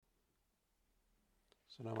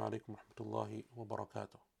Assalamu alaikum warahmatullahi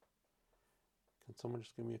wabarakatuh. Can someone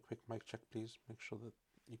just give me a quick mic check, please? Make sure that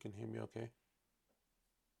you can hear me okay.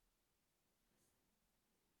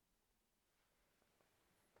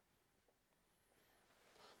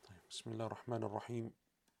 بسم الله الرحمن الرحيم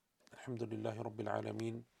الحمد لله رب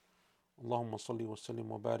العالمين اللهم صل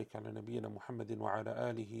وسلم وبارك على نبينا محمد وعلى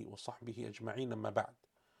آله وصحبه أجمعين أما بعد.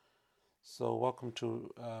 So welcome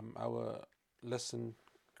to our lesson,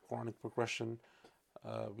 Quranic progression.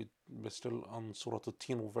 We're still on Surah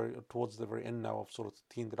At-Teen, towards the very end now of Surah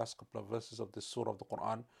At-Teen, the last couple of verses of this Surah of the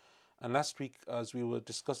Quran. And last week, as we were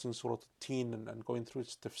discussing Surah At-Teen and going through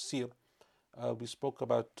its tafsir, we spoke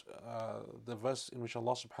about the verse in which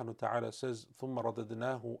Allah subhanahu wa ta'ala says, ثُمَّ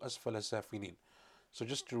رَدَدْنَاهُ أَسْفَلَ سَافِلِينَ. So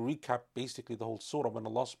just to recap basically the whole surah, when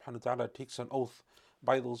Allah subhanahu wa ta'ala takes an oath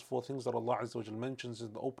by those four things that Allah Azza wa Jal mentions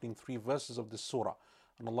in the opening three verses of this surah.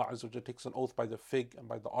 And Allah Azza wa Jal takes an oath by the fig and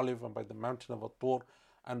by the olive and by the mountain of At-Tur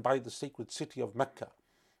and by the sacred city of Mecca.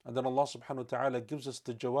 And then Allah subhanahu wa ta'ala gives us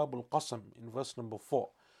the Jawab al-Qasam in verse number 4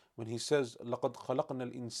 when He says, لَقَدْ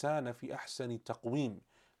خَلَقْنَا الْإِنسَانَ فِي أَحْسَنِ تَقْوِيمٍ,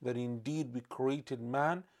 that indeed we created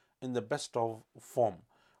man in the best of form.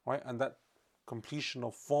 Right? And that completion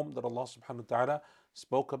of form that Allah subhanahu wa ta'ala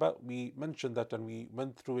spoke about, we mentioned that and we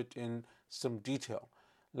went through it in some detail.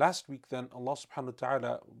 Last week then Allah subhanahu wa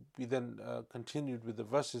ta'ala, we then continued with the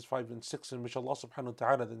verses 5 and 6 in which Allah subhanahu wa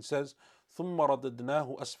ta'ala then says, ثُمَّ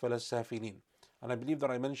رَدَدْنَاهُ أَسْفَلَ السَّافِلِينَ. And I believe that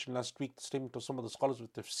I mentioned last week the statement of some of the scholars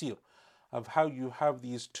with tafsir of how you have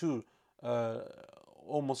these two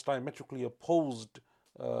almost diametrically opposed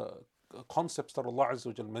uh, concepts that Allah Azza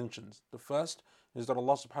wa Jal mentions. The first is that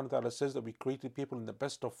Allah subhanahu wa ta'ala says that we created people in the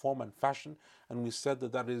best of form and fashion, and we said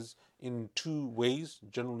that that is in two ways,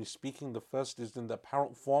 generally speaking. The first is in the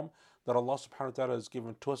apparent form, that Allah subhanahu wa ta'ala has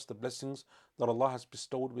given to us the blessings that Allah has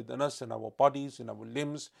bestowed within us, in our bodies, in our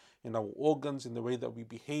limbs, in our organs, in the way that we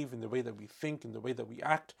behave, in the way that we think, in the way that we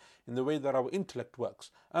act, in the way that our intellect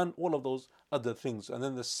works, and all of those other things. And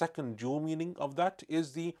then the second dual meaning of that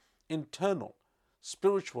is the internal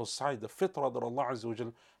spiritual side, the fitrah that Allah Azza wa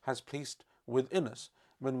Jal has placed within us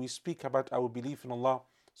when we speak about our belief in Allah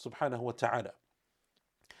subhanahu wa ta'ala.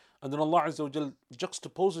 And then Allah Azza wa Jal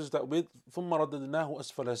juxtaposes that with ثُمَّ رَدَدْنَاهُ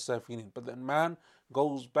أَسْفَلَ السَّافِلِينَ. But then man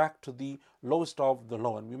goes back to the lowest of the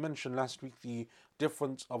low. And we mentioned last week the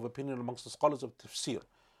difference of opinion amongst the scholars of tafsir,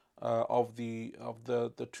 of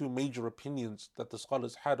the two major opinions that the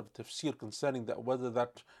scholars had of tafsir concerning that, whether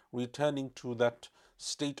that returning to that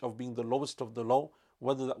state of being the lowest of the low,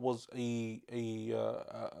 whether that was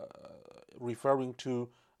referring to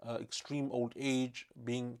extreme old age,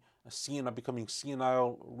 being senile, becoming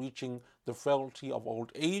senile, reaching the frailty of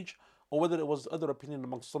old age, or whether it was other opinion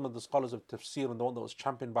amongst some of the scholars of tafsir, and the one that was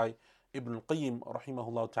championed by Ibn al-Qayyim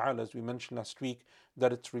rahimahullah ta'ala, as we mentioned last week,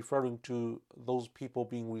 that it's referring to those people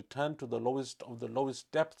being returned to the lowest of the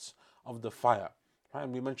lowest depths of the fire. Right?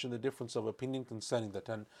 And we mentioned the difference of opinion concerning that,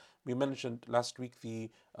 and we mentioned last week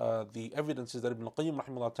the evidences that Ibn al-Qayyim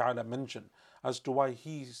rahimahullah ta'ala mentioned as to why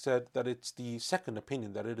he said that it's the second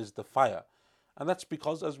opinion, that it is the fire. And that's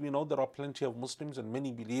because, as we know, there are plenty of Muslims and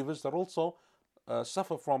many believers that also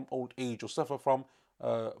suffer from old age, or suffer from,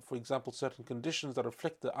 for example, certain conditions that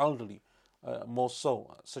afflict the elderly more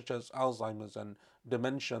so, such as Alzheimer's and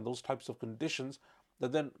dementia and those types of conditions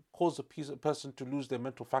that then cause a person to lose their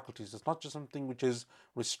mental faculties. It's not just something which is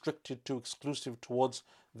restricted to, exclusive towards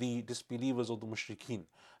the disbelievers or the mushrikeen.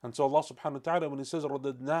 And so Allah subhanahu wa ta'ala, when He says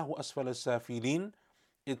رَدَدْنَاهُ أَسْفَلَ السَّافِلِينَ,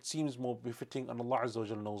 it seems more befitting, and Allah Azza wa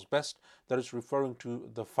Jal knows best, that it's referring to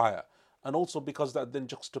the fire. And also because that then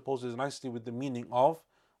juxtaposes nicely with the meaning of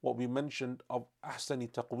what we mentioned of ahsani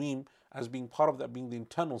taqweem as being part of that being the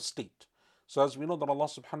internal state. So as we know that Allah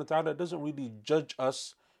subhanahu wa ta'ala doesn't really judge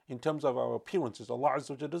us in terms of our appearances. Allah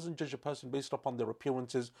Azza wa Jal doesn't judge a person based upon their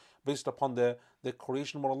appearances, based upon their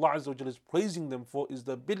creation. What Allah Azza wa Jal is praising them for is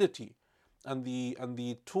the ability and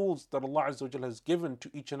the tools that Allah Azza wa Jal has given to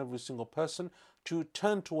each and every single person to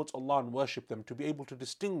turn towards Allah and worship them, to be able to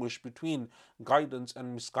distinguish between guidance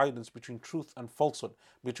and misguidance, between truth and falsehood,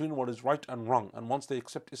 between what is right and wrong. And once they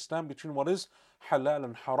accept Islam, between what is halal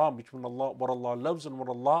and haram, between what Allah loves and what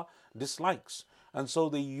Allah dislikes. And so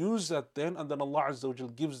they use that then, and then Allah Azza wa Jal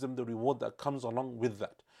gives them the reward that comes along with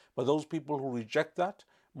that. But those people who reject that,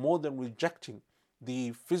 more than rejecting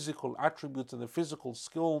the physical attributes and the physical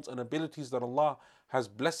skills and abilities that Allah has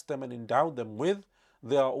blessed them and endowed them with,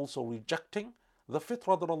 they are also rejecting the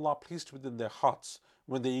fitrah that Allah placed within their hearts,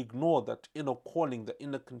 when they ignore that inner calling, the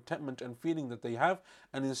inner contentment and feeling that they have,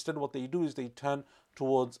 and instead what they do is they turn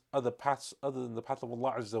towards other paths other than the path of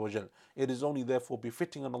Allah Azza wa Jal. It is only therefore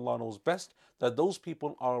befitting, and Allah knows best, that those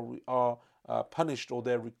people are punished, or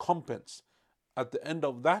their recompense at the end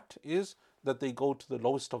of that is that they go to the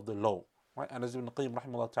lowest of the low. Right? And as Ibn Qayyim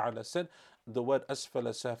rahimahullah ta'ala said, the word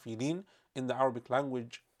asfala safilin in the Arabic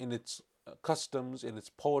language, in its customs, in its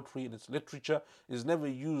poetry, in its literature, is never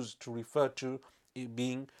used to refer to it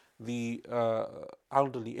being the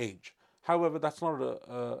elderly age. However, that's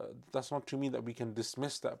not to mean that we can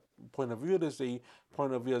dismiss that point of view. It is a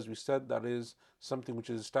point of view, as we said, that is something which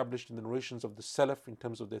is established in the narrations of the Salaf in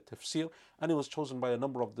terms of their tafsir, and it was chosen by a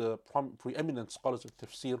number of the preeminent scholars of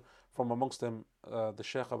tafsir, from amongst them the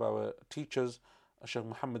Shaykh of our teachers, Shaykh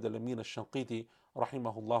Muhammad al-Amin al-Shanqiti,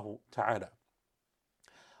 rahimahullah ta'ala.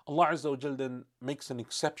 Allah Azza wa Jal then makes an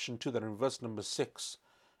exception to that in verse number 6.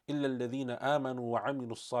 إِلَّا الَّذِينَ آمَنُوا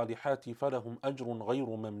وَعَمِلُوا الصَّالِحَاتِ فَلَهُمْ أَجْرٌ غَيْرُ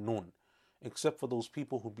مَمْنُونَ. Except for those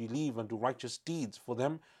people who believe and do righteous deeds, for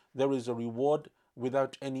them there is a reward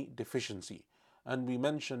without any deficiency. And we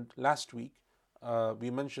mentioned last week, the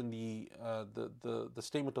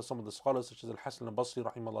statement of some of the scholars such as Al-Hasan al-Basri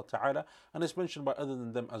rahimahullah ta'ala, and it's mentioned by other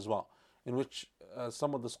than them as well, in which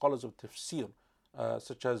some of the scholars of tafsir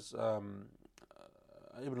such as Ibn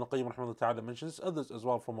al-Qayyim rahimahullah ta'ala mentions, others as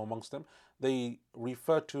well from amongst them, they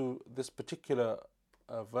refer to this particular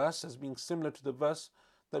verse as being similar to the verse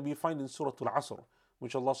that we find in Surah Al-Asr,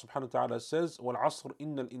 which Allah subhanahu wa ta'ala says, وَالْعَصْرِ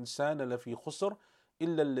إِنَّ الْإِنسَانَ لَفِي خُسْرٍ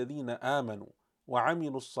إِلَّا الَّذِينَ آمَنُوا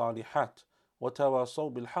وَعَمِلُوا الصَّالِحَاتِ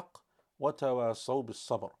وَتَوَاصَوْا بِالْحَقِّ وَتَوَاصَوْا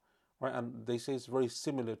بِالصَّبْرِ. Right, and they say it's very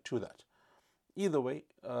similar to that. Either way,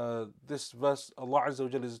 this verse, Allah Azza wa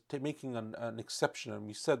Jalla is making an exception, and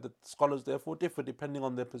we said that scholars therefore differ depending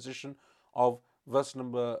on their position of verse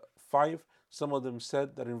number 5. Some of them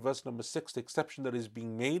said that in verse number 6, the exception that is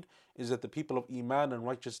being made is that the people of Iman and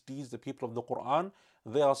righteous deeds, the people of the Quran,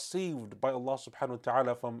 they are saved by Allah subhanahu wa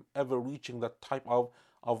ta'ala from ever reaching that type of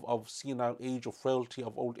senile age or frailty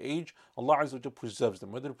of old age. Allah Azza wa Jalla preserves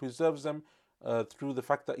them. Whether it preserves them through the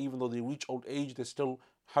fact that even though they reach old age, they still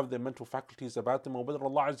have their mental faculties about them, or whether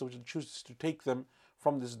Allah Azza wa Jalla chooses to take them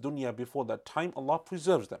from this dunya before that time, Allah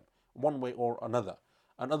preserves them one way or another.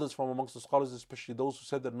 And others from amongst the scholars, especially those who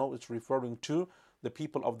said that no, it's referring to the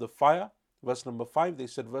people of the fire. Verse number 5, they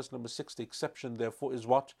said verse number 6, the exception therefore is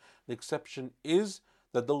what? The exception is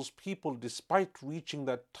that those people, despite reaching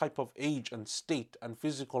that type of age and state and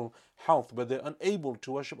physical health where they're unable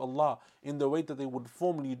to worship Allah in the way that they would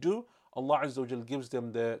formerly do, Allah Azza wa Jal gives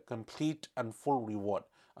them their complete and full reward.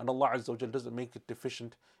 And Allah Azza wa Jal doesn't make it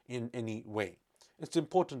deficient in any way. It's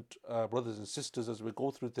important, brothers and sisters, as we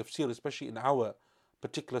go through tafsir, especially in our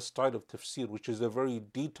particular style of tafsir, which is a very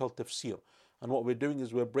detailed tafsir. And what we're doing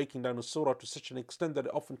is we're breaking down a surah to such an extent that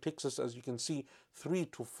it often takes us, as you can see, 3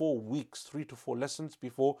 to 4 weeks, 3 to 4 lessons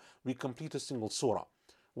before we complete a single surah.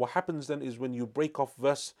 What happens then is when you break off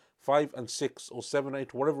verse 5 and 6 or 7,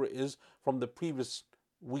 8, whatever it is from the previous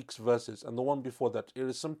week's verses and the one before that, it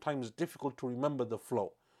is sometimes difficult to remember the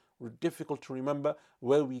flow, difficult to remember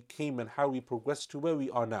where we came and how we progressed to where we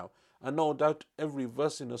are now. And no doubt every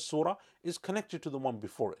verse in a surah is connected to the one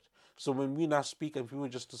before it. So when we now speak, if we were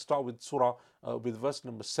just to start with surah, with verse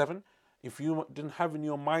number 7, if you didn't have in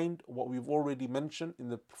your mind what we've already mentioned in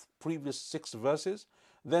the previous 6 verses,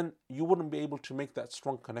 then you wouldn't be able to make that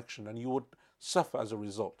strong connection and you would suffer as a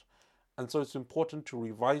result. And so it's important to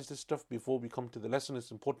revise this stuff before we come to the lesson.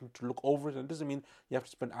 It's important to look over it, and it doesn't mean you have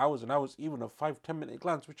to spend hours and hours, even a 5-10 minute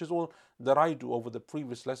glance, which is all that I do over the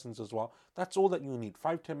previous lessons as well. That's all that you need.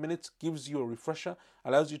 5-10 minutes gives you a refresher,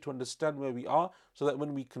 allows you to understand where we are, so that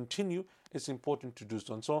when we continue, it's important to do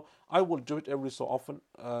so. And so I will do it every so often,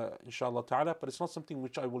 inshallah ta'ala, but it's not something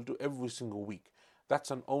which I will do every single week.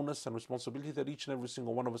 That's an onus and responsibility that each and every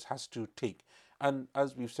single one of us has to take. And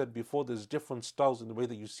as we've said before, there's different styles in the way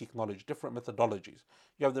that you seek knowledge, different methodologies.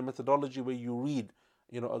 You have the methodology where you read,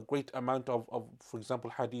 a great amount of, for example,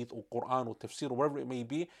 hadith or Quran or tafsir or whatever it may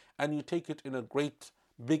be, and you take it in a great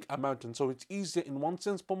big amount. And so it's easier in one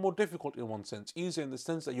sense, but more difficult in one sense. Easier in the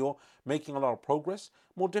sense that you're making a lot of progress,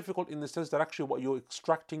 more difficult in the sense that actually what you're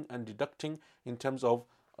extracting and deducting in terms of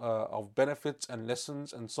benefits and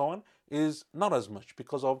lessons and so on is not as much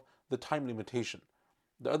because of the time limitation.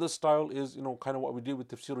 The other style is, kind of what we did with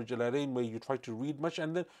Tafsir al-Jalalain, where you try to read much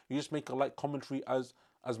and then you just make a light commentary as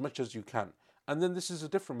much as you can. And then this is a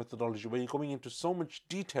different methodology where you're going into so much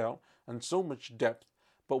detail and so much depth.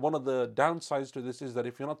 But one of the downsides to this is that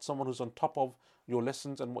if you're not someone who's on top of your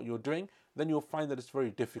lessons and what you're doing, then you'll find that it's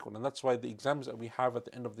very difficult. And that's why the exams that we have at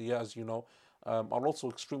the end of the year, as you know, are also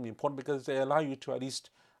extremely important because they allow you to at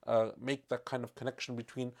least make that kind of connection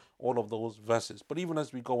between all of those verses. But even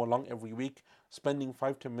as we go along every week, spending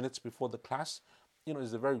 5-10 minutes before the class,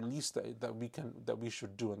 is the very least that we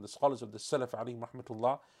should do. And the scholars of the Salaf alayhim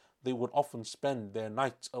rahmatullah, they would often spend their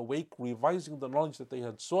nights awake revising the knowledge that they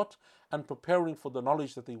had sought and preparing for the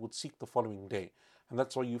knowledge that they would seek the following day. And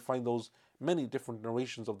that's why you find those many different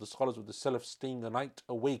narrations of the scholars of the Salaf staying a night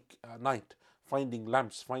awake at night, finding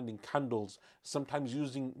lamps, finding candles, sometimes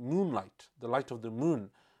using moonlight, the light of the moon,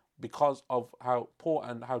 because of how poor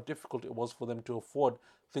and how difficult it was for them to afford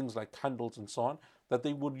things like candles and so on, that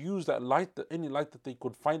they would use that light, any light that they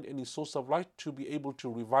could find, any source of light, to be able to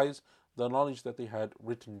revise the knowledge that they had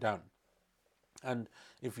written down. And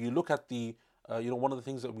if you look at the, one of the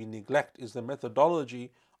things that we neglect is the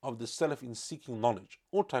methodology of the Salaf in seeking knowledge,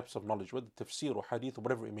 all types of knowledge, whether tafsir or hadith or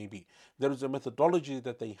whatever it may be. There is a methodology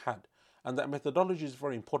that they had. And that methodology is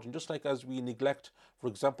very important. Just like as we neglect, for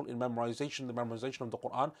example, in memorization, the memorization of the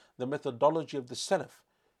Quran, the methodology of the Salaf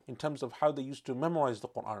in terms of how they used to memorize the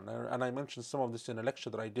Quran. And I mentioned some of this in a lecture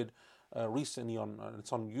that I did recently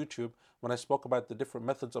it's on YouTube, when I spoke about the different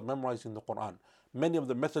methods of memorizing the Quran. Many of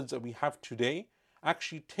the methods that we have today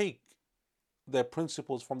actually take their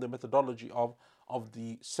principles from the methodology of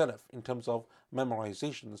the Salaf in terms of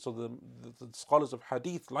memorization. So the scholars of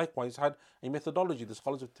Hadith likewise had a methodology. The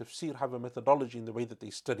scholars of Tafsir have a methodology in the way that they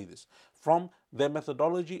study this. From their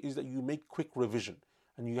methodology is that you make quick revision,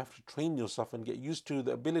 and you have to train yourself and get used to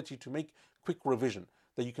the ability to make quick revision,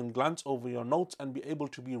 that you can glance over your notes and be able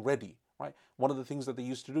to be ready. Right? One of the things that they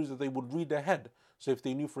used to do is that they would read ahead. So if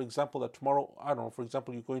they knew, for example, that tomorrow, I don't know, for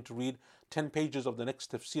example, you're going to read 10 pages of the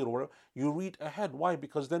next tafsir or whatever, you read ahead. Why?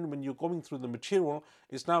 Because then when you're going through the material,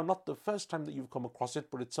 it's now not the first time that you've come across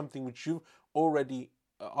it, but it's something which you already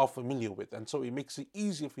are familiar with. And so it makes it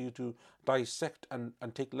easier for you to dissect and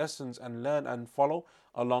take lessons and learn and follow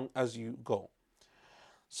along as you go.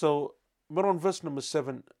 So we're on verse number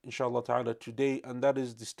 7, inshallah ta'ala, today, and that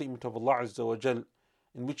is the statement of Allah Azza wa Jal,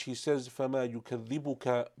 in which He says, فَمَا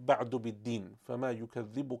يُكَذِّبُكَ بَعْدُ بِالدِّينِ فَمَا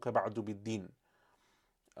يُكَذِّبُكَ بَعْدُ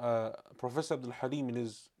بِالدِّينِ. Professor Abdul Halim, in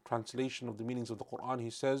his translation of the meanings of the Quran, he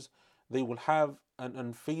says, they will have an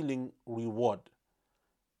unfailing reward.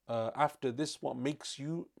 After this, what makes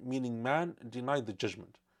you, meaning man, deny the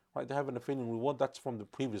judgment. Right? They have an unfailing reward. That's from the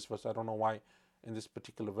previous verse. I don't know why in this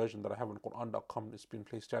particular version that I have on Quran.com it's been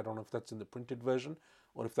placed here. I don't know if that's in the printed version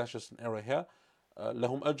or if that's just an error here.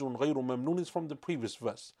 لهم أجر غير ممنون is from the previous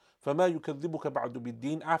verse. فما يكذبك بعد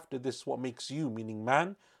بالدين. After this, what makes you, meaning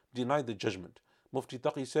man, deny the judgment. Mufti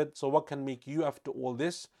Taqi said, so what can make you after all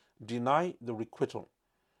this deny the requital?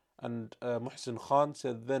 And Muhsin Khan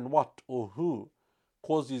said, then what or who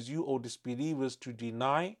causes you, O disbelievers, to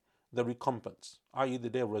deny the recompense, i.e. the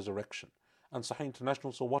day of resurrection? And Sahih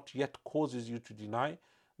International, so what yet causes you to deny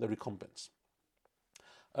the recompense?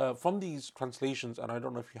 From these translations, and I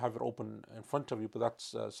don't know if you have it open in front of you, but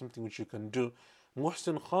that's something which you can do.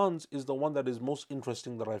 Muhsin Khan's is the one that is most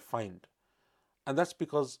interesting that I find. And that's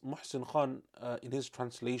because Muhsin Khan, in his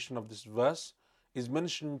translation of this verse, is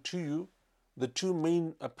mentioning to you the two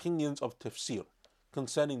main opinions of tafsir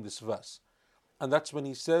concerning this verse. And that's when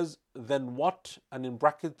he says, then what, and in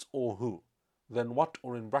brackets, or who. Then what,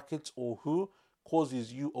 or in brackets, or who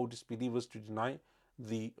causes you, O disbelievers, to deny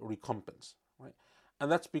the recompense. Right?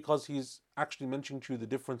 And that's because he's actually mentioning to you the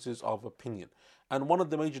differences of opinion. And one of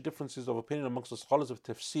the major differences of opinion amongst the scholars of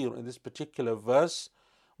tafsir in this particular verse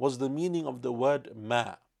was the meaning of the word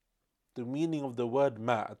ma. The meaning of the word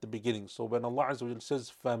ma at the beginning. So when Allah Azza wa Jalla says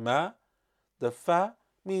fama, the fa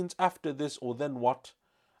means after this or then what,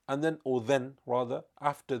 and then or then rather,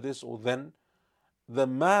 after this or then. The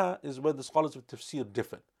ma is where the scholars of tafsir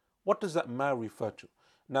differ. What does that ma refer to?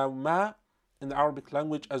 Now ma in the Arabic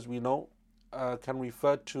language, as we know, can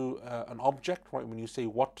refer to an object, right? When you say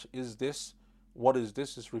what is this,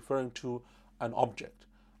 it's referring to an object.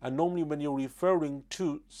 And normally when you're referring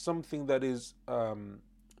to something that is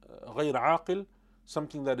غير عاقل,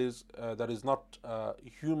 something that is not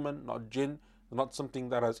human, not jinn, not something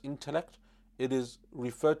that has intellect, it is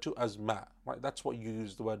referred to as ma, right? That's what you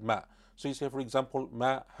use the word ma. So you say, for example,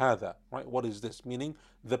 ma hadha, right? What is this? Meaning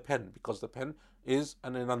the pen, because the pen is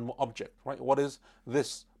an inanimate object, right? What is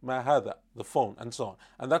this? Ma hadha, the phone, and so on.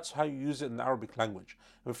 And that's how you use it in the Arabic language.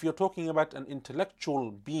 If you're talking about an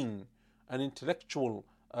intellectual being, an intellectual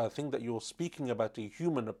thing that you're speaking about, a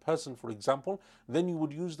human, a person, for example, then you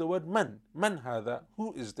would use the word man. Man hadha,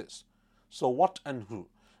 who is this? So what and who?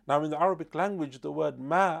 Now in the Arabic language, the word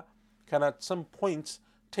ma can at some points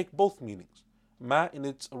take both meanings. Ma in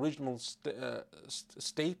its original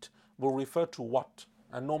state will refer to what,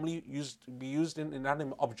 and normally be used in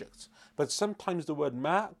inanimate objects. But sometimes the word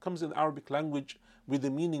ma comes in the Arabic language with the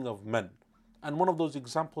meaning of men. And one of those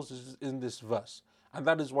examples is in this verse. And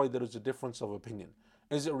that is why there is a difference of opinion.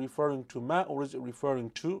 Is it referring to ma or is it referring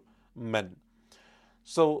to men?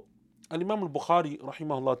 So Al-Imam al-Bukhari,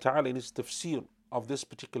 rahimahullah ta'ala, in his tafsir of this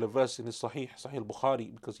particular verse in his Sahih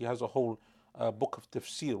al-Bukhari, because he has a whole book of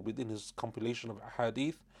tafsir within his compilation of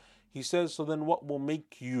hadith, he says, so then what will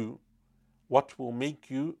make you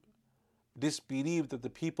disbelieve that the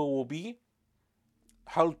people will be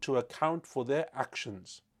held to account for their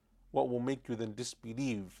actions? What will make you then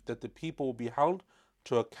disbelieve that the people will be held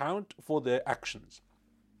to account for their actions?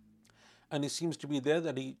 And it seems to be there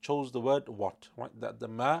that he chose the word what, right? That the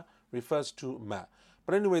ma refers to ma.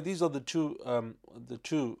 But anyway, these are the two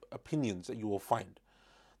opinions that you will find.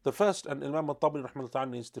 The first, and Imam al-Tabari rahmatullahi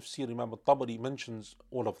in his tafsir, Imam al-Tabari mentions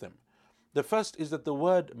all of them. The first is that the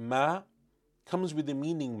word ma comes with the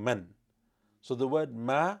meaning man. So the word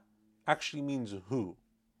ma actually means who,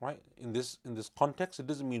 right? In this context, it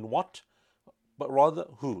doesn't mean what, but rather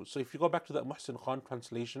who. So if you go back to that Muhsin Khan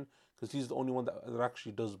translation, because he's the only one that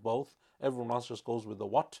actually does both, everyone else just goes with the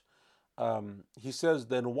what. He says,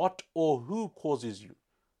 then what or who causes you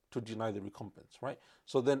to deny the recompense, right?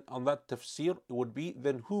 So then on that tafsir, it would be,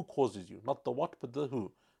 then who causes you? Not the what, but the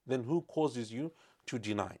who. Then who causes you to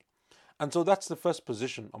deny? And so that's the first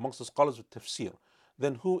position amongst the scholars of tafsir.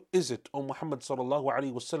 Then who is it, O Muhammad sallallahu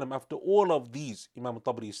alaihi wasallam? After all of these, Imam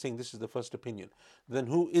al-Tabari is saying this is the first opinion. Then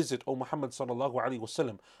who is it, O Muhammad sallallahu alaihi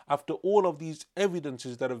wasallam? After all of these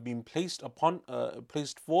evidences that have been placed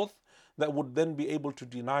forth, that would then be able to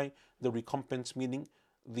deny the recompense, meaning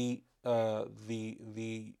the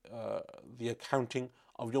accounting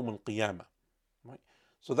of Yawm al-Qiyamah, right?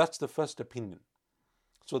 So that's the first opinion.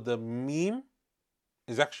 So the meme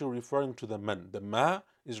is actually referring to the man. The ma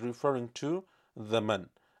is referring to the man.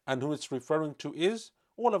 And who it's referring to is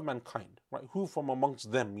all of mankind, right? Who from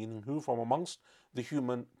amongst them, meaning who from amongst the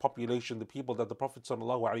human population, the people that the Prophet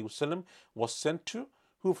ﷺ was sent to,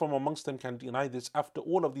 who from amongst them can deny this after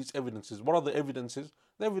all of these evidences? What are the evidences?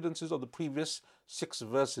 The evidences of the previous 6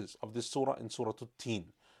 verses of this surah in Surah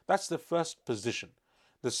At-Teen. That's the first position.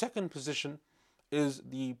 The second position is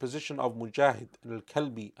the position of Mujahid and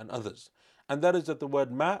Al-Kalbi and others. And that is that the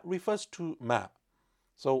word ma refers to ma.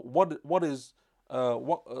 So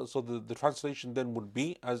so the translation then would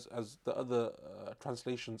be, as the other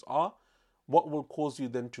translations are, what will cause you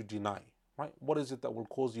then to deny, right? What is it that will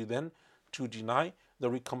cause you then to deny the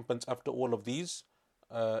recompense after all of these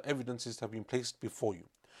evidences have been placed before you?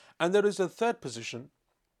 And there is a third position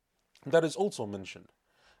that is also mentioned,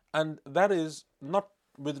 and that is not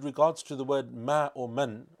with regards to the word ma or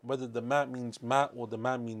man, whether the ma means ma or the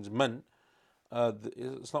ma means man.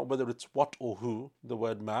 It's not whether it's what or who, the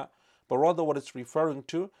word ma, but rather what it's referring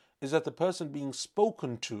to is that the person being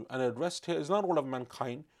spoken to and addressed here is not all of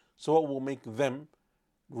mankind. So what will make them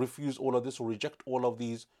refuse all of this or reject all of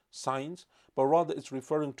these signs? But rather it's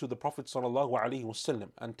referring to the Prophet ﷺ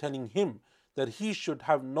and telling him that he should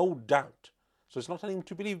have no doubt. So it's not telling him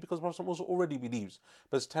to believe, because the Prophet also already believes,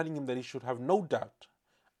 but it's telling him that he should have no doubt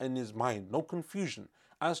in his mind, no confusion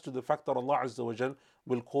as to the fact that Allah Azza wa Jal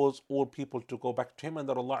will cause all people to go back to Him, and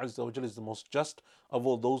that Allah Azza wa Jal is the most just of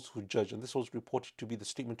all those who judge. And this was reported to be the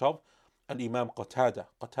statement of Al-Imam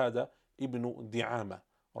Qatada ibn Di'ama,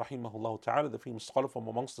 rahimahullah ta'ala, the famous scholar from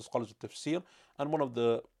amongst the scholars of tafsir, and one of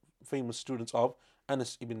the famous students of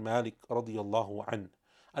Anas ibn Malik radiyallahu an.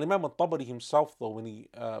 And Imam al-Tabari himself, though, when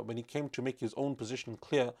he came to make his own position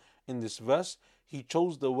clear in this verse, he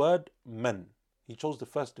chose the word man. He chose the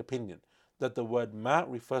first opinion, that the word ma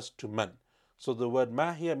refers to man. So the word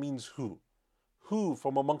ma here means who. Who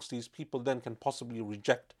from amongst these people then can possibly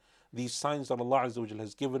reject these signs that Allah Azza wa Jal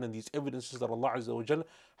has given and these evidences that Allah Azza wa Jal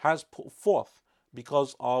has put forth?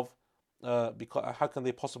 Because how can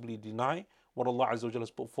they possibly deny what Allah Azza wa Jal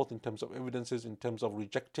has put forth in terms of evidences, in terms of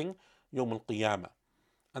rejecting Yawm al-Qiyamah?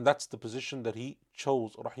 And that's the position that he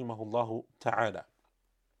chose, rahimahullahu ta'ala.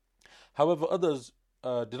 However, others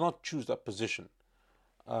did not choose that position.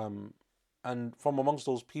 And from amongst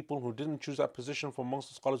those people who didn't choose that position, from amongst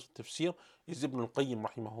the scholars of tafsir, is Ibn al-Qayyim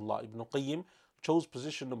rahimahullah. Ibn al-Qayyim chose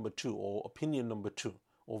position number 2, or opinion number 2,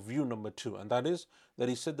 or view number 2, and that is that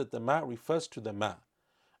he said that the ma refers to the ma.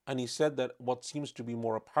 And he said that what seems to be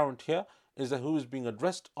more apparent here is that who is being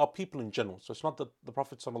addressed are people in general. So it's not the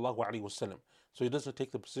Prophet sallallahu alaihi wasallam. So he doesn't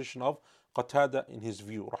take the position of Qatada in his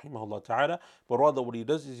view, rahimahullah ta'ala, but rather what he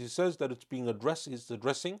does is he says that it's being addressed, is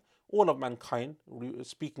addressing all of mankind,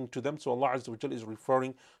 speaking to them. So Allah Azza wa Jal is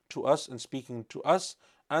referring to us and speaking to us,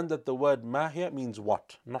 and that the word ma here means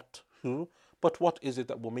what, not who, but what is it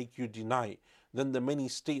that will make you deny then the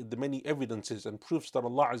many evidences and proofs that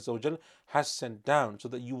Allah Azza wa Jal has sent down, so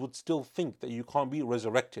that you would still think that you can't be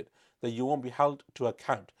resurrected, that you won't be held to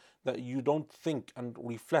account, that you don't think and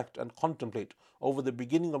reflect and contemplate over the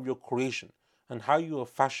beginning of your creation and how you are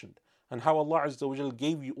fashioned and how Allah Azza wa Jal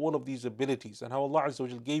gave you all of these abilities, and how Allah Azza wa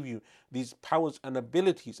Jal gave you these powers and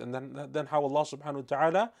abilities, and then how Allah subhanahu wa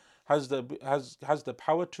ta'ala has the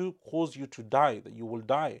power to cause you to die, that you will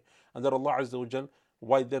die, and that Allah Azza wa Jal,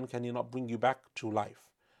 why then can He not bring you back to life?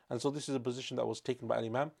 And so this is a position that was taken by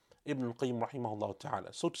Imam Ibn al-Qayyim rahimahullah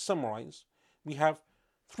ta'ala. So to summarize, we have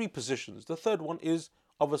three positions. The third one is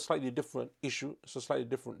of a slightly different issue, it's a slightly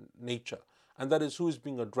different nature. And that is, who is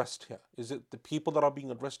being addressed here? Is it the people that are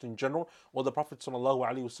being addressed in general, or the Prophet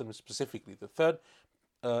ﷺ specifically? The third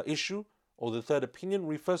issue, or the third opinion,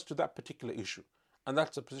 refers to that particular issue. And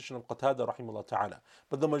that's the position of Qatada rahimahullah ta'ala.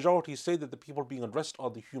 But the majority say that the people being addressed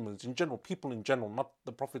are the humans in general, people in general, not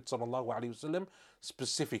the Prophet ﷺ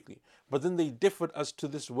specifically. But then they differed as to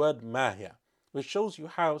this word ma here, which shows you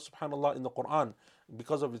how, subhanAllah, in the Quran,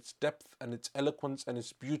 because of its depth and its eloquence and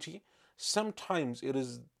its beauty, sometimes it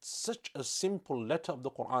is such a simple letter of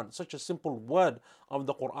the Quran, such a simple word of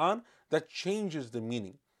the Quran, that changes the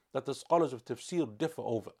meaning, that the scholars of tafsir differ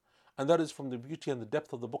over. And that is from the beauty and the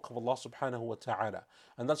depth of the book of Allah subhanahu wa ta'ala.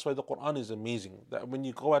 And that's why the Quran is amazing. That when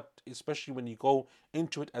you go especially when you go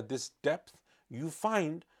into it at this depth, you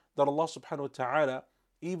find that Allah subhanahu wa ta'ala,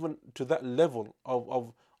 even to that level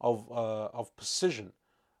of precision,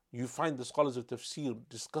 you find the scholars of tafsir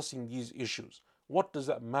discussing these issues. What does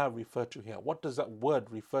that ma refer to here? What does that word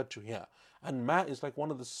refer to here? And ma is like one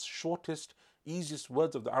of the shortest, easiest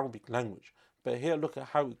words of the Arabic language. But here, look at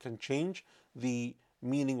how it can change the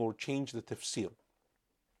meaning or change the tafsir.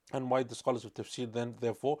 And why the scholars of tafsir then,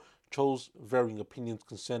 therefore, chose varying opinions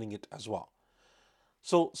concerning it as well.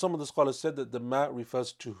 So some of the scholars said that the ma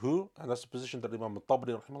refers to who, and that's the position that Imam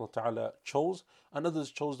al-Tabari rahimahullah ta'ala chose, and others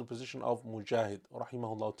chose the position of Mujahid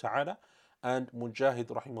rahimahullah ta'ala. And Mujahid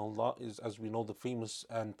rahimahullah is, as we know, the famous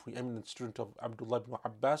and preeminent student of Abdullah ibn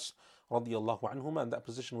Abbas radiyallahu anhuma, and that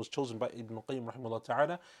position was chosen by Ibn al-Qayyim rahimahullah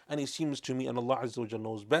ta'ala. And it seems to me, and Allah Azza wa Jalla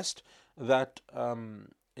knows best, that Imam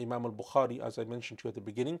al-Bukhari, as I mentioned to you at the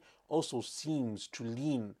beginning, also seems to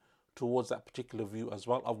lean towards that particular view as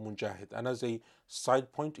well of Mujahid. And as a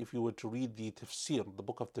side point, if you were to read the tafsir, the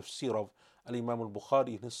book of tafsir of Al-Imam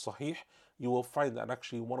al-Bukhari in his Sahih, you will find that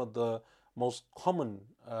actually one of the most common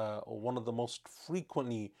or one of the most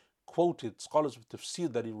frequently quoted scholars of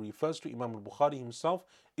tafsir that he refers to, Imam al-Bukhari himself,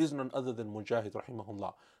 is none other than Mujahid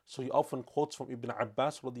rahimahullah. So he often quotes from Ibn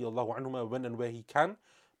Abbas radiyallahu anhuma when and where he can,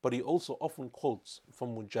 but he also often quotes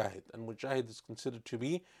from Mujahid. And Mujahid is considered to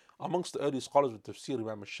be, amongst the early scholars of tafsir,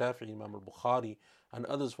 Imam al-Shafi'i, Imam al-Bukhari, and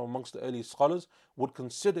others from amongst the early scholars would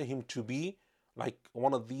consider him to be like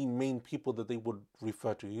one of the main people that they would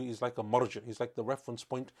refer to. He's like a marja, he's like the reference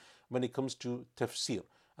point when it comes to tafsir.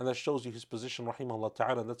 And that shows you his position, rahimahullah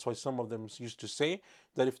ta'ala. And that's why some of them used to say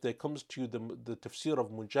that if there comes to you the tafsir of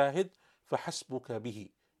Mujahid, فَحَسْبُكَ بِهِ,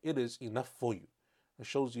 it is enough for you. It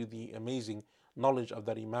shows you the amazing knowledge of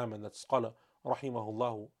that Imam and that scholar,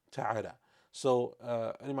 rahimahullah ta'ala. So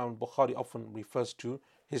Imam al-Bukhari often refers to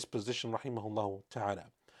his position, rahimahullah ta'ala.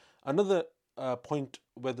 Another point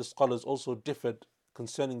where the scholars also differed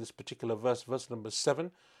concerning this particular verse, verse number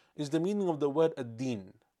 7, is the meaning of the word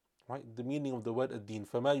ad-din. Right? The meaning of the word ad-din.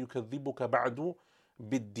 فَمَا يُكَذِّبُكَ بَعْدُ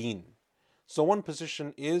بِالدِّينِ. So one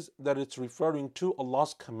position is that it's referring to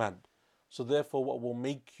Allah's command. So therefore, what will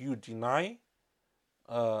make you deny,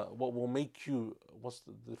 what will make you, what's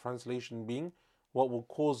the translation being? What will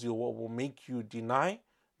cause you, what will make you deny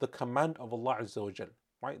the command of Allah Azza wa Jal,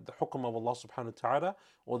 right? The hukm of Allah subhanahu wa ta'ala,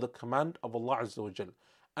 or the command of Allah Azza wa Jal.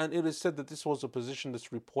 And it is said that this was a position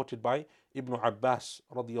that's reported by Ibn Abbas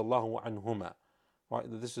radiyallahu anhuma. Right?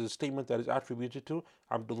 This is a statement that is attributed to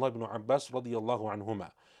Abdullah ibn Abbas radiyallahu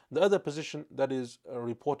anhuma. The other position that is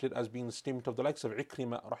reported as being the statement of the likes of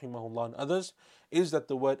Ikrimah rahimahullah and others is that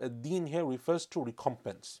the word ad-din here refers to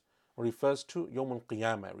recompense, refers to Yawm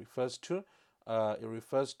al-Qiyamah, refers to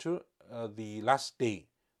the last day.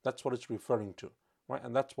 That's what it's referring to, right?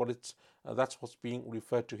 And that's what's being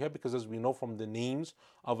referred to here, because as we know from the names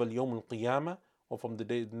of al-Yawm al-Qiyamah, or from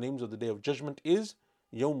the names of the Day of Judgment, is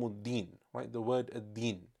Yawmuddin, right? The word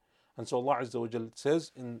ad-din. And so Allah Azza wa Jal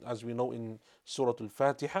says, as we know in Surah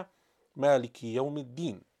Al-Fatiha, Maliki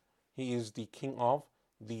Yawmuddin. He is the king of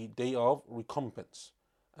the day of recompense.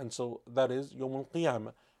 And so that is Yawm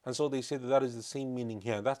al-Qiyamah. And so they say that is the same meaning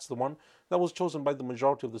here. That's the one that was chosen by the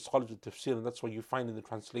majority of the scholars of tafsir, and that's what you find in the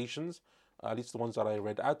translations, at least the ones that I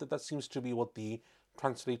read out, that seems to be what the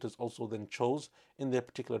translators also then chose in their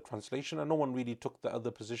particular translation, and no one really took the other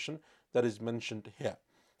position that is mentioned here.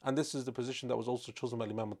 And this is the position that was also chosen by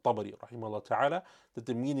Imam al-Tabari rahimahullah ta'ala, that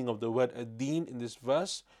the meaning of the word ad-din in this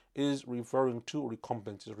verse is referring to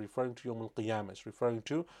recompense, is referring to Yawm al-Qiyamah, is referring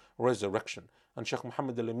to resurrection. And Shaykh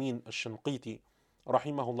Muhammad al-Amin al-Shanqiti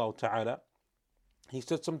rahimahullah ta'ala, he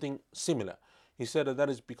said something similar. He said that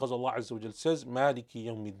is because Allah Azza wa Jal says, Maliki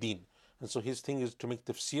Yawmiddin. And so his thing is to make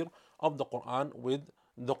tafsir of the Quran with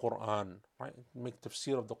the Quran, right? Make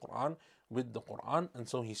tafsir of the Quran with the Quran. And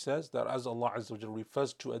so he says that as Allah Azza wa Jal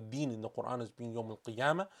refers to a deen in the Quran as being Yawm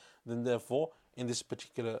al-Qiyamah, then therefore in this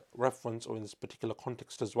particular reference or in this particular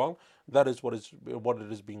context as well, that is what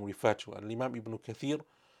it is being referred to. And Imam Ibn Kathir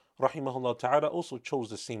rahimahullah ta'ala also chose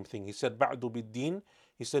the same thing. He said, Ba'du bid-din.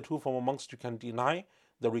 He said, who from amongst you can deny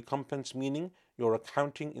the recompense, meaning your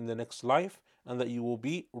accounting in the next life, and that you will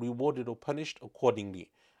be rewarded or punished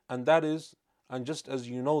accordingly. And that is, and just as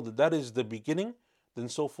you know that that is the beginning, then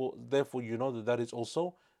therefore you know that that is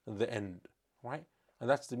also the end, right? And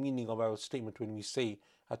that's the meaning of our statement when we say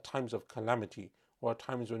at times of calamity or at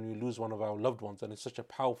times when we lose one of our loved ones. And it's such a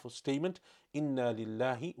powerful statement, Inna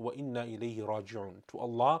lillahi wa inna ilayhi raji'un. To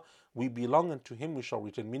Allah we belong and to Him we shall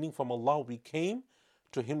return. Meaning from Allah we came,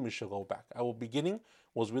 to Him we shall go back. Our beginning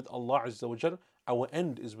was with Allah Azza wa Jal. Our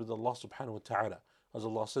end is with Allah subhanahu wa ta'ala. As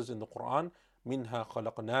Allah says in the Quran, Minha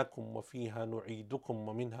khalaqnakum wa fiha nu'idukum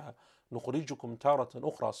wa minha nukhrijukum taratan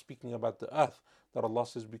ukhra, speaking about the earth, that Allah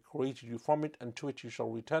says we created you from it and to it you shall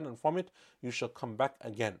return and from it you shall come back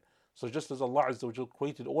again. So just as Allah Azza wa Jal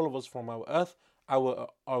created all of us from our earth,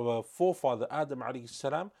 our forefather Adam alayhi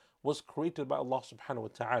salam was created by Allah subhanahu wa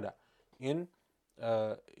ta'ala in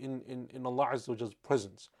Allah Azza wa Jal's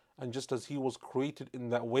presence. And just as he was created in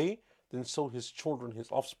that way, then so his children,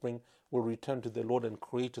 his offspring, will return to their Lord and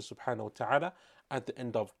Creator subhanahu wa ta'ala at the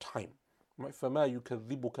end of time. فَمَا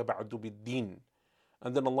يُكَذِّبُكَ بَعْدُ بِالدِّينِ.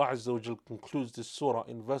 And then Allah Azza wa Jal concludes this surah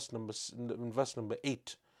in verse number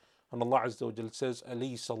 8. And Allah Azza wa Jal says,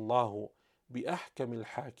 أَلَيْسَ اللَّهُ بِأَحْكَمِ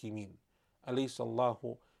الْحَاكِمِينَ. أَلَيْسَ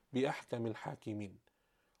اللَّهُ بِأَحْكَمِ الْحَاكِمِينَ.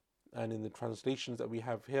 And in the translations that we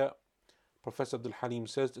have here, Professor Abdul Halim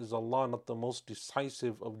says, is Allah not the most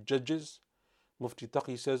decisive of judges? Mufti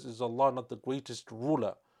Taqi says, is Allah not the greatest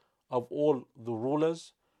ruler of all the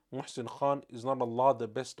rulers? Muhsin Khan, is not Allah the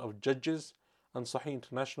best of judges? And Sahih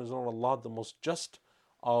International, is not Allah the most just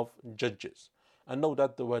of judges? And know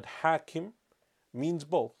that the word Hakim means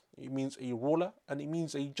both. It means a ruler and it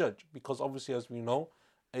means a judge, because obviously, as we know,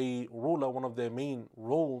 a ruler, one of their main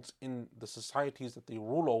roles in the societies that they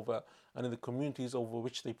rule over and in the communities over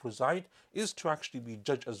which they preside is to actually be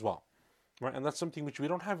judge as well, right? And that's something which we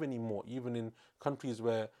don't have anymore, even in countries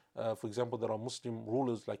where, for example, there are Muslim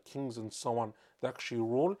rulers like kings and so on that actually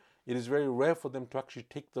rule. It is very rare for them to actually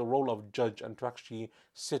take the role of judge and to actually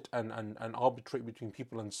sit and arbitrate between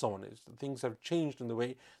people and so on. Things have changed in the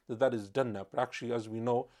way that that is done now. But actually, as we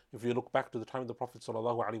know, if you look back to the time of the Prophet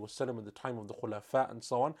ﷺ and the time of the Khulafa and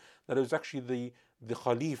so on, that it was actually the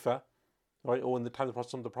Khalifa, right, or in the time of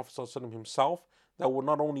the Prophet ﷺ himself, that would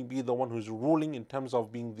not only be the one who's ruling in terms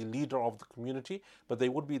of being the leader of the community, but they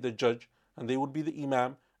would be the judge and they would be the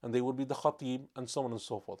Imam and they would be the Khatib and so on and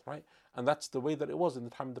so forth, right? And that's the way that it was in the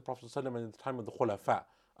time of the Prophet ﷺ and in the time of the Khulafa.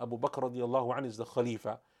 Abu Bakr radiallahu anhu is the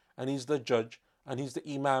Khalifa and he's the judge and he's the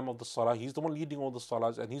Imam of the Salah. He's the one leading all the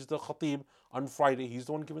Salahs and he's the Khatib on Friday. He's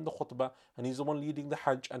the one giving the khutbah and he's the one leading the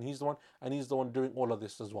Hajj and he's the one doing all of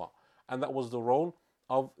this as well. And that was the role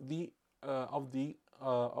of the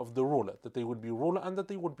ruler, that they would be ruler and that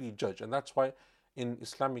they would be judge. And that's why in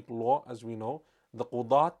Islamic law, as we know, the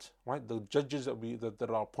qudat, right, the judges that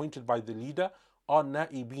are appointed by the leader are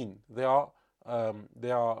na'ibin. They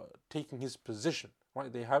are taking his position,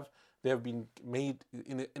 right? They have been made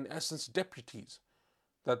in essence deputies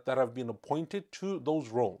that have been appointed to those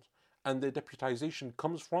roles, and the deputization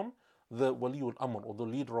comes from the Waliul Amr, or the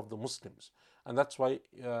leader of the Muslims. And that's why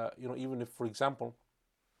even if, for example,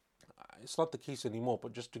 it's not the case anymore,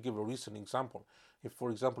 but just to give a recent example, if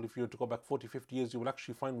for example if you were to go back 40-50 years, you will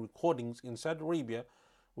actually find recordings in Saudi Arabia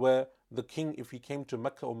where the king, if he came to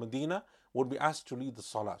Mecca or Medina, would be asked to lead the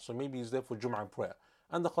Salah. So maybe he's there for Jum'ah prayer,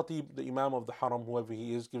 and the Khatib, the Imam of the Haram, whoever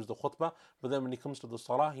he is, gives the khutbah, but then when he comes to the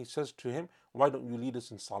Salah, he says to him, why don't you lead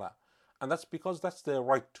us in Salah? And that's because that's their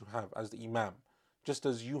right to have as the Imam. Just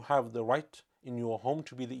as you have the right in your home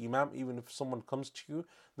to be the Imam, even if someone comes to you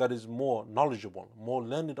that is more knowledgeable, more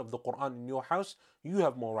learned of the Quran in your house, you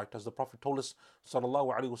have more right. As the Prophet told us,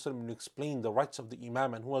 sallallahu alaihi wasallam, to explain the rights of the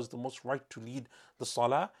Imam and who has the most right to lead the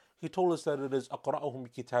Salah, he told us that it is aqra'uhum bi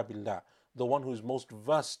kitabillah, the one who is most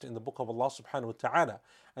versed in the book of Allah subhanahu wa ta'ala.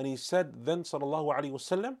 And he said then, sallallahu alaihi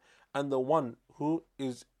wasallam, and the one who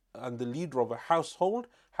is and the leader of a household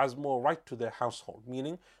has more right to their household.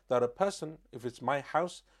 Meaning that a person, if it's my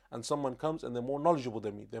house and someone comes and they're more knowledgeable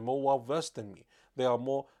than me, they're more well versed than me, they are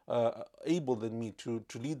more able than me to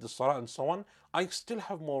lead the salah and so on, I still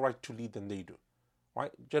have more right to lead than they do,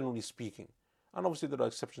 right? Generally speaking. And obviously there are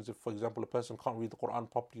exceptions if, for example, a person can't read the Quran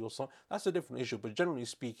properly or so. That's a different issue. But generally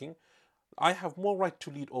speaking, I have more right to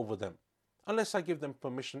lead over them, unless I give them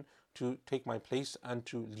permission to take my place and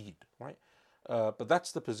to lead, right? But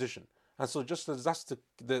that's the position. And so just as that's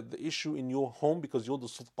the issue in your home, because you're the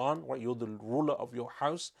sultan, right? You're the ruler of your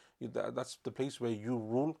house. That's the place where you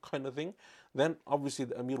rule, kind of thing. Then obviously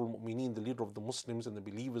the Amir al-Mu'mineen, the leader of the Muslims and the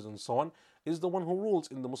believers and so on, is the one who rules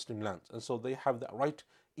in the Muslim lands. And so they have that right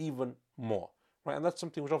even more, right? And that's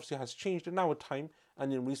something which obviously has changed in our time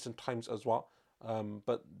and in recent times as well.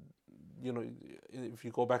 But you know, if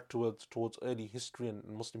you go back towards early history and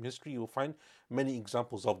Muslim history, you will find many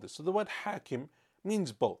examples of this. So the word hakim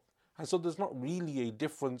means both. And so there's not really a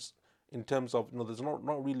difference in terms of, there's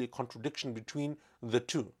not really a contradiction between the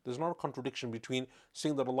two. There's not a contradiction between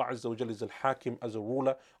saying that Allah Azza wa Jalla is al-Hakim as a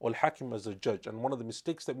ruler or al-Hakim as a judge. And one of the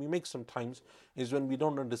mistakes that we make sometimes is when we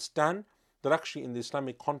don't understand that actually in the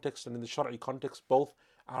Islamic context and in the Shari'i context, both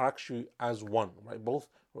are actually as one, right?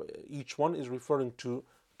 Each one is referring to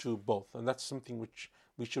both, and that's something which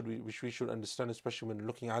we should understand, especially when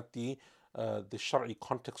looking at the Shari'i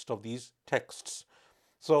context of these texts.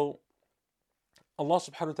 So Allah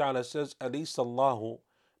subhanahu wa ta'ala says, أَلَيْسَ اللَّهُ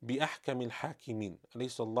بِأَحْكَمِ الْحَاكِمِينَ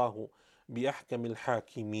أَلَيْسَ اللَّهُ بِأَحْكَمِ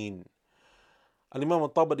الْحَاكِمِينَ. Al-Imam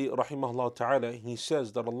al-Tabari rahimahullah ta'ala, he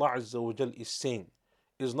says that Allah Azza wa Jal is saying,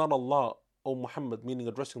 is not Allah, O Muhammad, meaning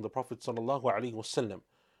addressing the Prophet sallallahu alaihi wasallam,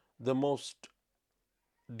 the most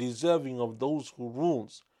deserving of those who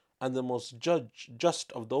rules and the most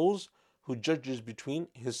just of those who judges between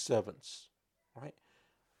his servants, right?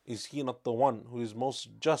 Is he not the one who is most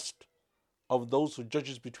just of those who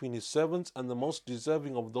judges between his servants and the most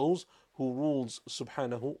deserving of those who rules,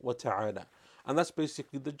 subhanahu wa ta'ala? And that's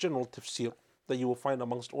basically the general tafsir that you will find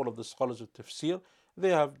amongst all of the scholars of tafsir. They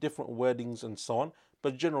have different wordings and so on,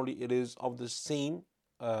 but generally it is of the same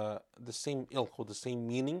ilk, or the same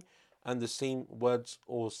meaning, and the same words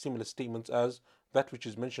or similar statements as that which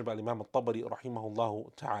is mentioned by Imam al-Tabari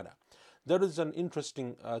rahimahullah ta'ala. There is an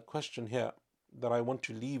interesting question here that I want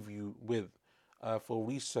to leave you with for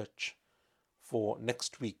research for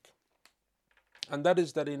next week. And that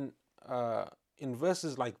is that in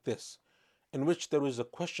verses like this, in which there is a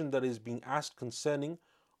question that is being asked concerning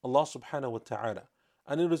Allah subhanahu wa ta'ala,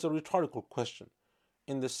 and it is a rhetorical question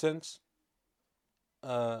in the sense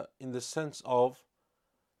of,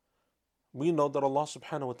 we know that Allah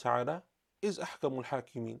subhanahu wa ta'ala is ahkamul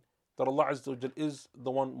hakimin, that Allah Azza wa Jal is the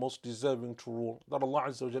one most deserving to rule, that Allah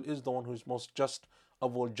Azza wa Jal is the one who is most just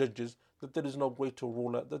of all judges, that there is no greater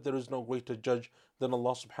ruler, that there is no greater judge than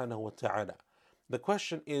Allah subhanahu wa ta'ala. The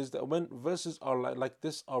question is that when verses are like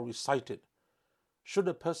this are recited, should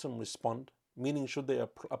a person respond? Meaning, should they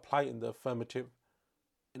apply in the affirmative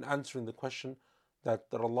in answering the question that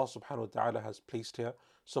Allah subhanahu wa ta'ala has placed here?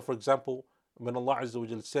 So for example, when Allah Azza wa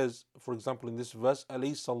Jal says, for example in this verse,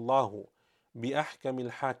 أَلَيْسَ اللَّهُ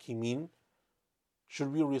بِأَحْكَمِ الْحَاكِمِينَ,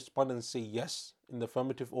 should we respond and say yes in the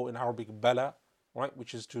affirmative, or in Arabic bala, right,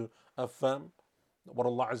 which is to affirm what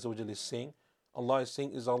Allah Azza wa Jal is saying? Allah is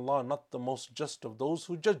saying, is Allah not the most just of those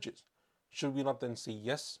who judges? Should we not then say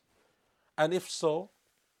yes? And if so,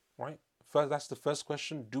 right, first, that's the first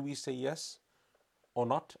question, do we say yes or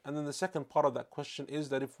not? And then the second part of that question is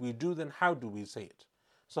that if we do, then how do we say it?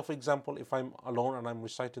 So for example, if I'm alone and I'm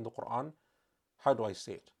reciting the Quran, how do I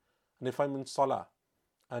say it? And if I'm in Salah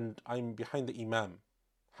and I'm behind the Imam,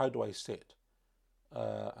 how do I say it?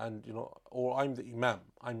 Or I'm the Imam,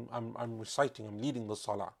 I'm reciting, I'm leading the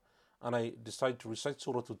Salah, and I decide to recite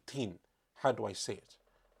Surah Al-Tin, how do I say it?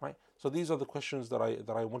 Right? So these are the questions that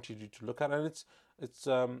I wanted you to look at, and it's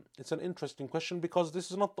an interesting question because this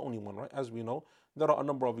is not the only one, right? As we know, there are a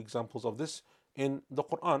number of examples of this in the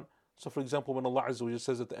Quran. So for example, when Allah Azza wa Jalla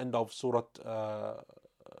says at the end of Surah,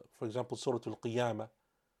 for example, Surah Al-Qiyamah,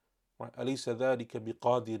 right? أَلَيْسَ ذَلِكَ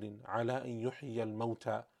بِقَادِرٍ عَلَىٰ أَن يُحْيِيَ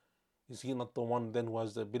الْمَوْتَى, is he not the one then who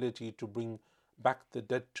has the ability to bring back the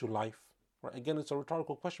dead to life? Right? Again, it's a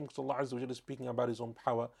rhetorical question because Allah Azza wa Jalla is speaking about His own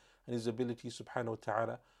power and His ability, subhanahu wa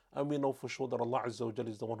ta'ala. And we know for sure that Allah Azza wa Jalla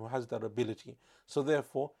is the one who has that ability. So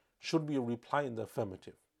therefore, should we reply in the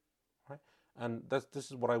affirmative? Right? And this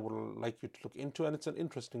is what I would like you to look into. And it's an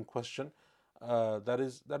interesting question that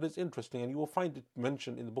is interesting. And you will find it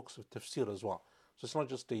mentioned in the books of tafsir as well. So it's not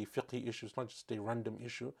just a fiqhi issue, it's not just a random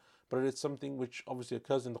issue, but it's something which obviously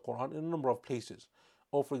occurs in the Quran in a number of places.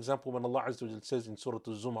 Or for example, when Allah Azza wa Jalla says in Surah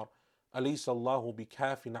Al-Zumar, أَلَيْسَ اللَّهُ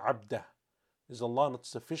بِكَافٍ عَبْدَهُ, is Allah not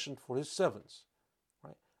sufficient for His servants?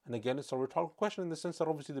 Right? And again, it's a rhetorical question in the sense that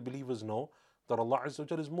obviously the believers know that Allah Azza wa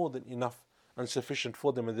Jalla is more than enough and sufficient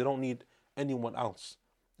for them, and they don't need anyone else.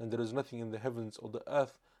 And there is nothing in the heavens or the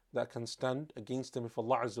earth that can stand against them if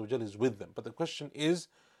Allah Azza wa Jal is with them. But the question is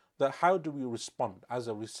that how do we respond as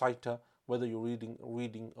a reciter, whether you're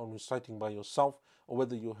reading or reciting by yourself, or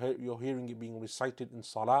whether you're hearing it being recited in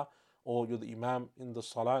salah, or you're the imam in the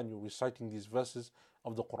salah and you're reciting these verses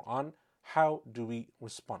of the Quran. How do we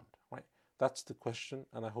respond? Right? That's the question,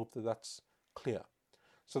 and I hope that that's clear.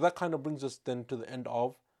 So that kind of brings us then to the end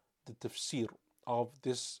of the tafsir of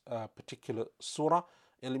this particular surah.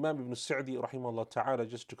 And Imam Ibn Sa'di rahimahullah ta'ala,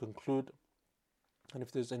 just to conclude, and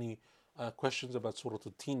if there's any questions about Surah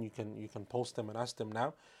Al-Tin, you can post them and ask them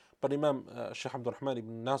now. But Imam Shaykh Abdul Rahman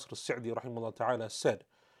ibn Nasr al-Sa'di rahimahullah ta'ala said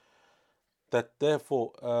that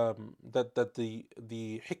therefore that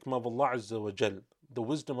the hikmah of Allah Azza wa Jal, the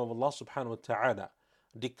wisdom of Allah subhanahu wa ta'ala,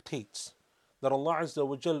 dictates that Allah Azza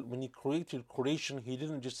wa Jal, when He created creation, He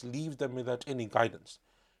didn't just leave them without any guidance.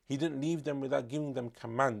 He didn't leave them without giving them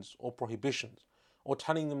commands or prohibitions, or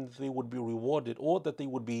telling them that they would be rewarded or that they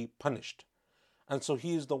would be punished. And so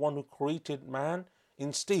He is the one who created man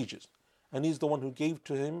in stages, and He's the one who gave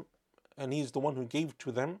to him, and He's the one who gave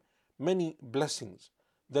to them many blessings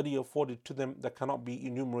that He afforded to them that cannot be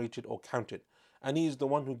enumerated or counted. And He is the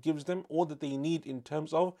one who gives them all that they need in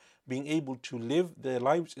terms of being able to live their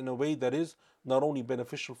lives in a way that is not only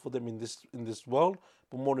beneficial for them in this world,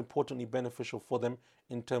 but more importantly beneficial for them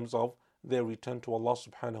in terms of their return to Allah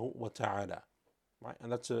subhanahu wa ta'ala. Right?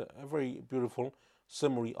 And that's a very beautiful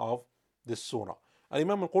summary of this surah. And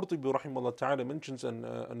Imam al-Qurtubi rahimahullah ta'ala mentions an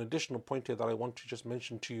additional point here that I want to just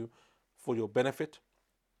mention to you for your benefit.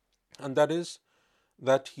 And that is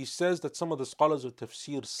that he says that some of the scholars of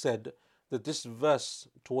tafsir said that this verse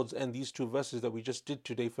towards the end, these two verses that we just did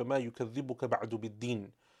today, فَمَا يُكَذِّبُكَ بَعْدُ بِالدِّينِ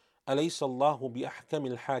أَلَيْسَ اللَّهُ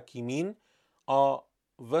بِأَحْكَمِ الْحَاكِمِينَ, are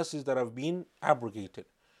verses that have been abrogated.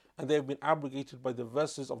 And they have been abrogated by the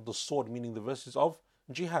verses of the sword, meaning the verses of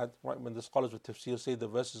jihad. Right? When the scholars of tafsir say the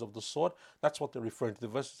verses of the sword, that's what they're referring to, the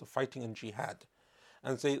verses of fighting and jihad.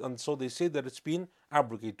 And so they say that it's been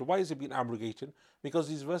abrogated. Why is it being abrogated? Because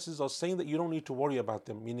these verses are saying that you don't need to worry about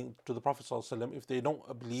them, meaning to the Prophet ﷺ, if they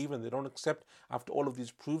don't believe and they don't accept after all of these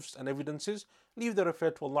proofs and evidences, leave their affair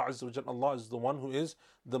to Allah Azza wa Jalla. Allah is the one who is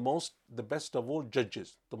the best of all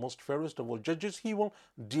judges, the most fairest of all judges. He will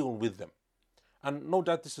deal with them. And no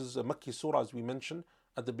doubt this is a Makki surah, as we mentioned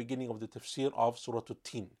at the beginning of the tafsir of Surah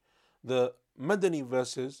Al-Tin. The Madani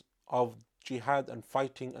verses of jihad and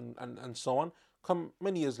fighting and so on come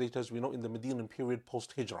many years later, as we know, in the Medinan period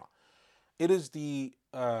post-Hijrah. It is the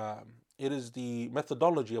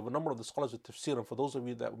methodology of a number of the scholars of tafsir, and for those of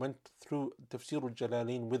you that went through Tafsir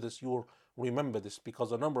al-Jalalain with us, you will remember this,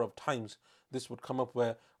 because a number of times this would come up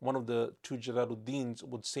where one of the two Jalaluddins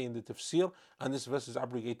would say in the tafsir, and this verse is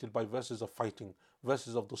abrogated by verses of fighting,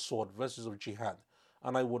 verses of the sword, verses of jihad.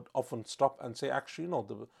 And I would often stop and say, actually,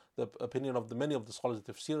 no, the opinion of many of the scholars of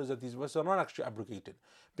tafsir is that these verses are not actually abrogated,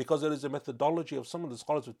 because there is a methodology of some of the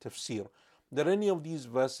scholars of tafsir that any of these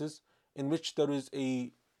verses in which there is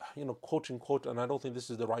a, quote unquote, and I don't think this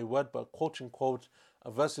is the right word, but quote unquote,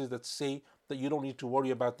 verses that say that you don't need to worry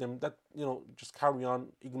about them, that, just carry on,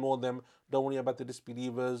 ignore them, don't worry about the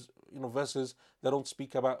disbelievers, verses that don't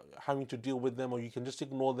speak about having to deal with them, or you can just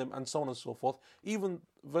ignore them, and so on and so forth. Even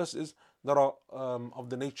verses that are of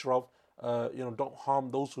the nature of, don't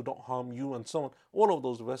harm those who don't harm you, and so on. All of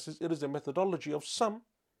those verses, it is a methodology of some,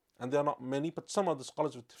 and there are not many, but some of the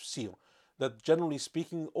scholars of tafsir, that generally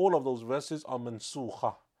speaking, all of those verses are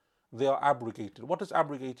mansukha. They are abrogated. What does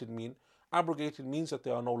abrogated mean? Abrogated means that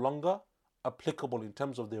they are no longer applicable in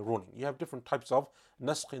terms of their ruling. You have different types of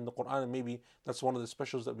nasakh in the Quran, and maybe that's one of the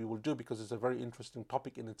specials that we will do, because it's a very interesting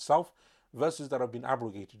topic in itself. Verses that have been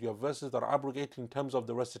abrogated. You have verses that are abrogated in terms of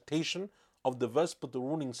the recitation of the verse, but the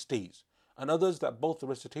ruling stays. And others that both the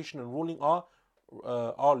recitation and ruling are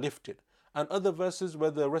lifted. And other verses where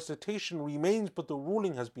the recitation remains, but the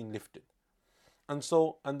ruling has been lifted.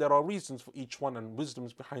 And there are reasons for each one and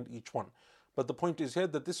wisdoms behind each one. But the point is here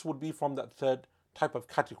that this would be from that third type of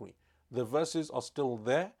category. The verses are still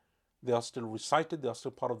there, they are still recited, they are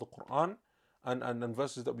still part of the Quran, and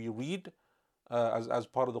verses that we read as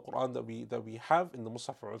part of the Quran that we have in the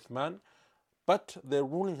Mus'haf Uthman, but their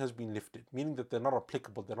ruling has been lifted, meaning that they're not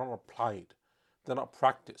applicable, they're not applied, they're not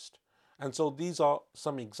practiced. And so these are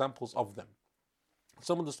some examples of them.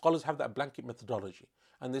 Some of the scholars have that blanket methodology,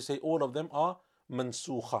 and they say all of them are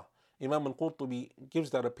mansukha. Imam al-Qurtubi gives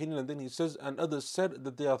that opinion, and then he says, and others said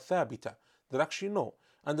that they are thabita, that actually no,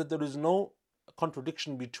 and that there is no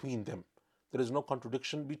contradiction between them. There is no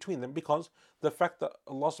contradiction between them, because the fact that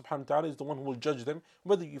Allah subhanahu wa ta'ala is the one who will judge them,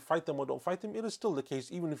 whether you fight them or don't fight them, it is still the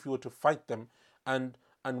case. Even if you were to fight them and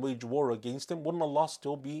wage war against them, wouldn't Allah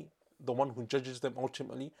still be the one who judges them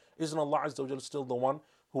ultimately? Isn't Allah Azza wa Jal still the one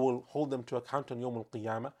who will hold them to account on Yawm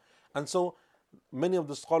al-Qiyamah? And so many of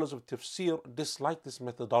the scholars of tafsir dislike this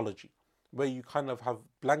methodology, where you kind of have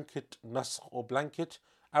blanket nasakh or blanket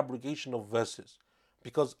abrogation of verses,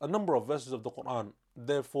 because a number of verses of the Quran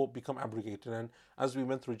therefore become abrogated. And as we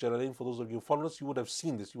went through Jalalain, for those of you who follow us, you would have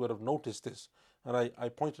seen this, you would have noticed this. And I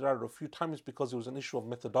pointed out a few times because it was an issue of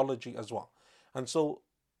methodology as well. And so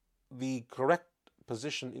the correct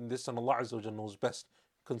position in this, and Allah Azza wa Jalla knows best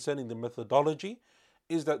concerning the methodology,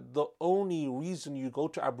 is that the only reason you go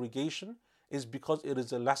to abrogation is because it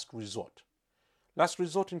is a last resort. Last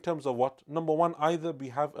resort in terms of what? Number one, either we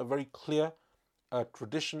have a very clear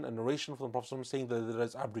tradition and narration from the Prophet saying that it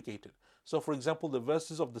is abrogated. So for example, the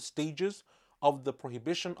verses of the stages of the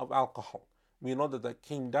prohibition of alcohol, we know that that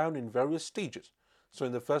came down in various stages. So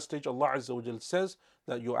in the first stage, Allah Azza wa Jal says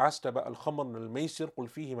that you asked about al-khamr and al-maysir, قُلْ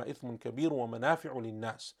فِيهِمَا إِثْمٌ كَبِيرٌ وَمَنَافِعُ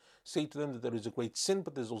لِلنَّاسِ. Say to them that there is a great sin,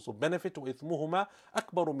 but there's also benefit. وَإِثْمُهُمَا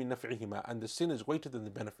أَكْبَرُ مِنْ نَفْعِهِمَا. And the sin is greater than the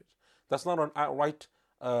benefit. That's not an outright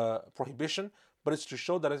prohibition, but it's to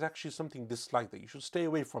show that it's actually something disliked, that you should stay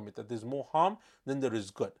away from it, that there's more harm than there is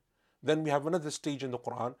good. Then we have another stage in the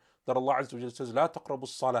Quran that Allah Azza wa Jalla says, لا تقربوا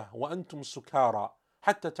الصلاة وأنتم سكارى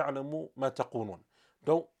حتى تعلموا ما تقولون.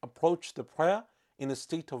 Don't approach the prayer in a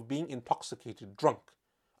state of being intoxicated, drunk,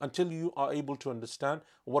 until you are able to understand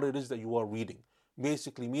what it is that you are reading.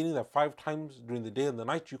 Basically meaning that 5 times during the day and the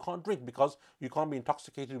night you can't drink, because you can't be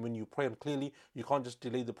intoxicated when you pray, and clearly you can't just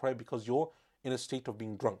delay the prayer because you're in a state of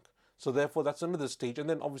being drunk. So therefore that's another stage. And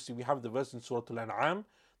then obviously we have the verse in Surah Al-An'am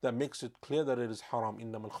that makes it clear that it is haram.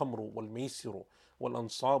 إِنَّمَا الْخَمْرُ وَالْمَيْسِرُ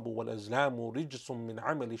وَالْأَنصَابُ وَالْأَزْلَامُ رِجْسٌ مِّنْ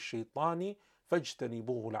عَمَلِ الشَّيْطَانِ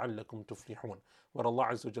فَاجْتَنِبُوهُ لَعَلَّكُمْ تُفْلِحُونَ. Where Allah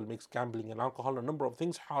Azza wa Jal makes gambling and alcohol, a number of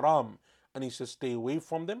things, haram, and He says stay away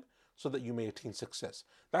from them so that you may attain success.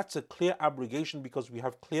 That's a clear abrogation, because we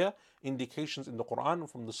have clear indications in the Quran and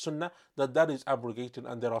from the Sunnah that that is abrogated,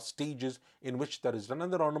 and there are stages in which that is done,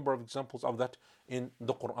 and there are a number of examples of that in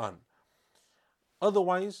the Quran.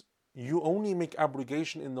 Otherwise, you only make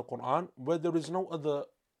abrogation in the Quran where there is no other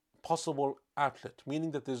possible outlet,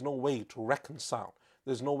 meaning that there's no way to reconcile,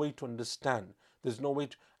 there's no way to understand, there's no way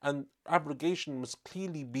to, and abrogation must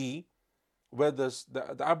clearly be where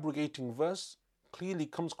the abrogating verse clearly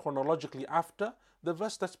comes chronologically after the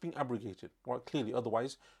verse that's being abrogated, right? Clearly,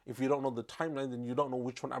 otherwise, if you don't know the timeline, then you don't know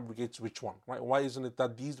which one abrogates which one, right? Why isn't it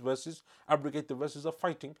that these verses abrogate the verses of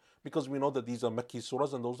fighting? Because we know that these are Makki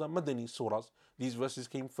surahs and those are Madani surahs. These verses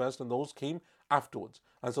came first and those came afterwards.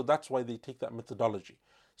 And so that's why they take that methodology.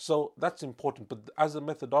 So that's important. But as a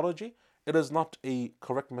methodology, it is not a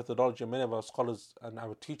correct methodology. Many of our scholars and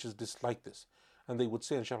our teachers dislike this. And they would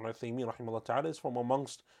say, and Shaykh al-Uthaymeen rahimahullah ta'ala is from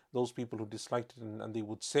amongst those people who disliked it, and they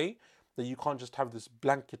would say that you can't just have this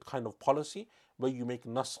blanket kind of policy where you make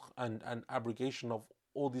nasakh and abrogation of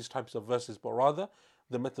all these types of verses, but rather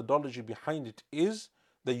the methodology behind it is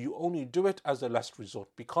that you only do it as a last resort.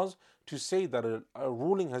 Because to say that a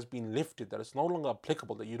ruling has been lifted, that it's no longer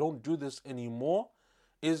applicable, that you don't do this anymore,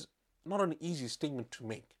 is not an easy statement to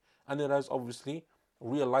make. And it has obviously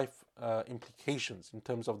real life implications in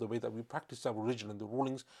terms of the way that we practice our religion and the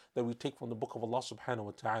rulings that we take from the book of Allah subhanahu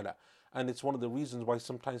wa ta'ala. And it's one of the reasons why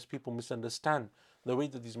sometimes people misunderstand the way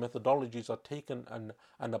that these methodologies are taken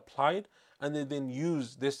and applied, and they then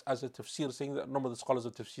use this as a tafsir, saying that a number of the scholars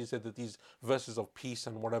of tafsir said that these verses of peace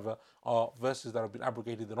and whatever are verses that have been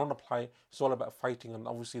abrogated, they don't apply, it's all about fighting, and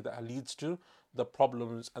obviously that leads to the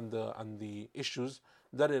problems and the issues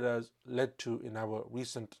that it has led to in our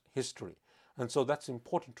recent history. And so that's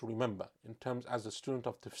important to remember in terms as a student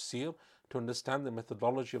of tafsir, to understand the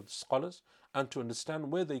methodology of the scholars and to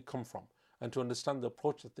understand where they come from and to understand the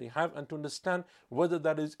approach that they have and to understand whether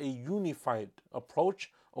that is a unified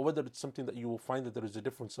approach or whether it's something that you will find that there is a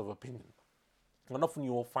difference of opinion. And often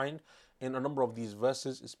you will find in a number of these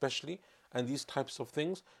verses especially and these types of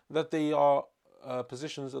things that they are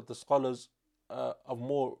positions that the scholars of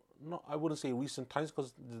more, no, I wouldn't say recent times,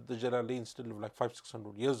 because the Jalalain still live like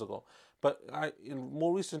 500-600 years ago, but in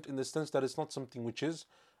more recent in the sense that it's not something which is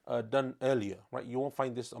done earlier, right? You won't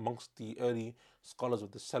find this amongst the early scholars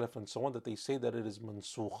of the Salaf and so on, that they say that it is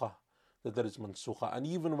mansukha, and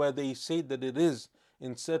even where they say that it is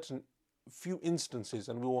in certain few instances,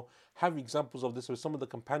 and we will have examples of this where some of the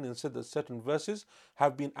companions said that certain verses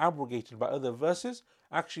have been abrogated by other verses.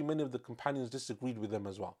 Actually, many of the companions disagreed with them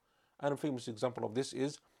as well. And a famous example of this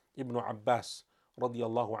is Ibn Abbas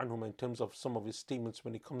radiallahu anhum, in terms of some of his statements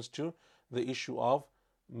when it comes to the issue of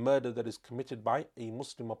murder that is committed by a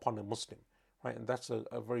Muslim upon a Muslim, right? And that's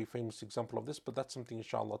a very famous example of this, but that's something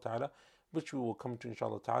inshallah ta'ala which we will come to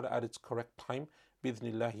inshallah ta'ala at its correct time,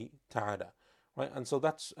 bidhnillahi ta'ala, right? And so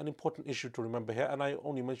that's an important issue to remember here. And I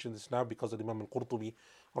only mention this now because Imam al-Qurtubi,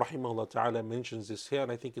 rahimahullah ta'ala, mentions this here.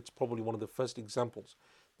 And I think it's probably one of the first examples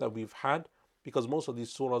that we've had, because most of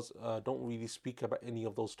these surahs don't really speak about any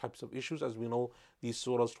of those types of issues. As we know, these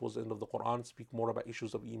surahs towards the end of the Quran speak more about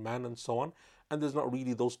issues of Iman and so on. And there's not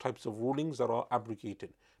really those types of rulings that are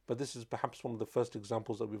abrogated. But this is perhaps one of the first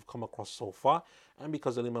examples that we've come across so far. And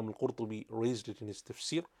because Imam al-Qurtubi raised it in his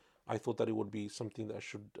tafsir, I thought that it would be something that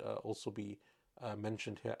should also be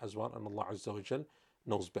mentioned here as well. And Allah Azza wa Jal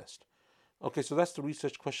knows best. Okay, so that's the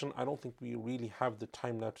research question. I don't think we really have the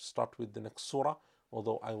time now to start with the next surah,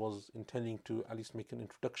 although I was intending to at least make an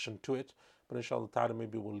introduction to it. But inshallah ta'ala,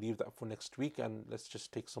 maybe we'll leave that for next week, and let's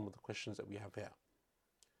just take some of the questions that we have here.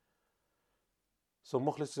 So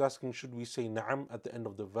Mukhlis is asking, should we say na'am at the end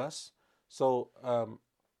of the verse? So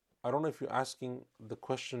I don't know if you're asking the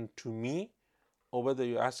question to me, or whether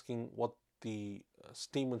you're asking what the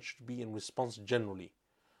statement should be in response generally.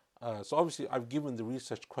 So obviously I've given the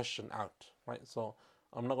research question out, right? So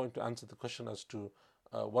I'm not going to answer the question as to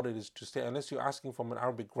what it is to say, unless you're asking from an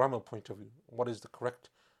Arabic grammar point of view, what is the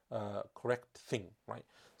correct thing, right?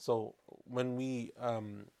 So when we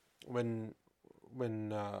when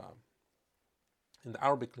in the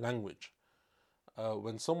Arabic language,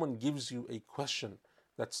 when someone gives you a question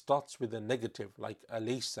that starts with a negative like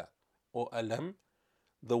alaysa or alam,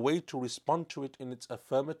 the way to respond to it in its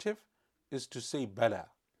affirmative is to say bala.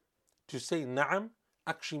 To say na'am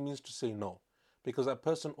actually means to say no, because that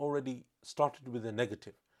person already started with a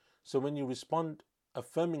negative. So when you respond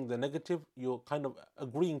affirming the negative, you're kind of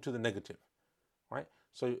agreeing to the negative, right?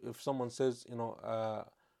 So if someone says, I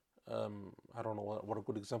don't know what a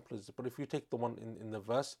good example is, but if you take the one in the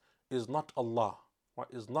verse, is not Allah, right?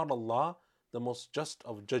 Is not Allah the most just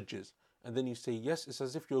of judges? And then you say yes, it's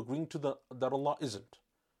as if you're agreeing to that Allah isn't,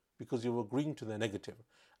 because you're agreeing to the negative.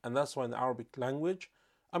 And that's why in the Arabic language,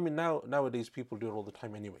 I mean, nowadays people do it all the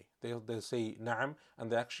time anyway. They say na'am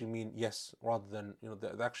and they actually mean yes, rather than,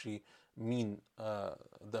 they actually mean the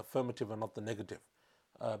affirmative and not the negative.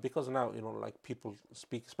 Because now, like people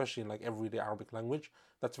speak, especially in like everyday Arabic language,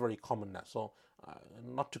 that's very common now. So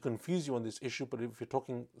not to confuse you on this issue, but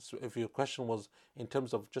if your question was in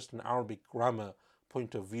terms of just an Arabic grammar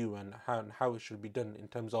point of view and how it should be done in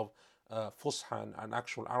terms of Fusha and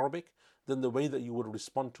actual Arabic, then the way that you would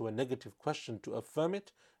respond to a negative question to affirm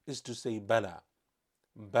it is to say bala,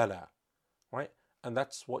 right? And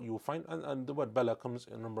that's what you will find. And the word bala comes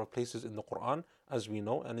in a number of places in the Quran, as we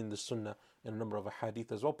know, and in the Sunnah in a number of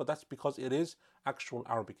hadith as well. But that's because it is actual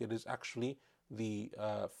Arabic. It is actually the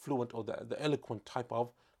fluent or the eloquent type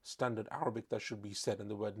of standard Arabic that should be said. And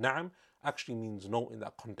the word na'am actually means no in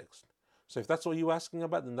that context. So if that's what you're asking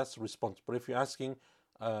about, then that's the response. But if you're asking,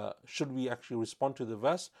 should we actually respond to the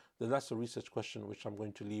verse, then that's a research question which I'm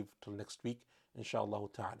going to leave till next week, inshallah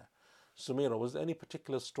ta'ala. Sumaira, was there any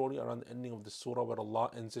particular story around the ending of the surah where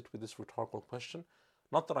Allah ends it with this rhetorical question?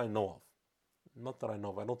 Not that I know of.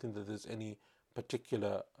 I don't think that there's any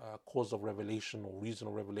particular cause of revelation or reason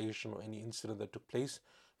of revelation or any incident that took place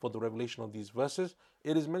for the revelation of these verses.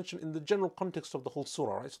 It is mentioned in the general context of the whole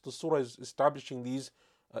surah, right? So the surah is establishing these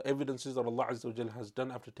evidences that Allah Azza wa Jal has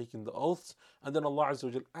done after taking the oaths, and then Allah Azza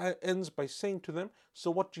wa Jal ends by saying to them, so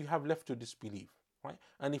what do you have left to disbelieve, right?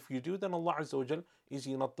 And if you do, then Allah Azza wa Jal, is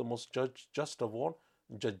He not the most just of all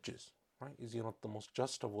judges, right? Is He not the most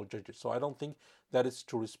just of all judges? So I don't think that is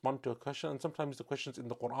to respond to a question, and sometimes the questions in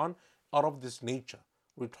the Quran are of this nature,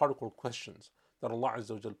 rhetorical questions that Allah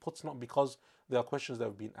Azza wa Jal puts, not because they are questions that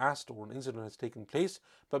have been asked or an incident has taken place,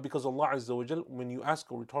 but because Allah Azza wa Jal, when you ask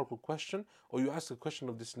a rhetorical question or you ask a question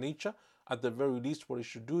of this nature, at the very least what it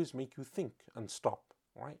should do is make you think and stop,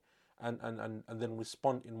 right? And then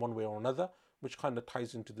respond in one way or another, which kind of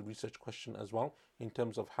ties into the research question as well, in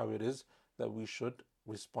terms of how it is that we should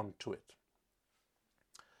respond to it.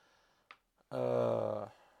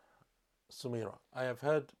 Sumaira, I have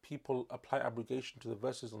heard people apply abrogation to the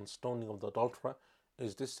verses on stoning of the adulterer.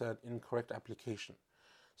 Is this an incorrect application?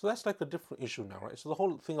 So that's like a different issue now, right? So the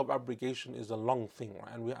whole thing of abrogation is a long thing,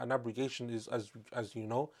 right? And an abrogation is, as you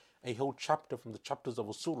know, a whole chapter from the chapters of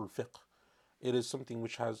Usul al-Fiqh. It is something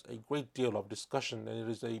which has a great deal of discussion, and it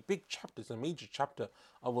is a big chapter, it's a major chapter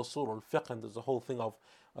of Usul al-Fiqh, and there's a whole thing of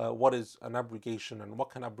what is an abrogation and what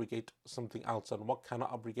can abrogate something else and what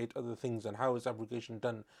cannot abrogate other things, and how is abrogation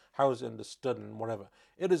done, how is it understood, and whatever.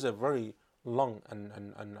 It is a very long and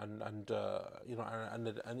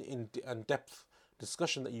in-depth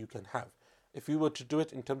discussion that you can have. If you were to do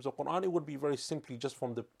it in terms of Quran, it would be very simply just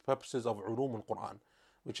from the purposes of ulum al-Quran,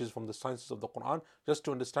 which is from the sciences of the Quran, just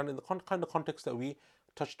to understand in the kind of context that we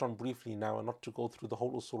touched on briefly now, and not to go through the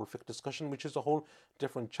whole usul al-fiqh discussion, which is a whole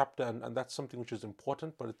different chapter, and that's something which is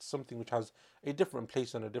important, but it's something which has a different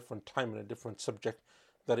place and a different time and a different subject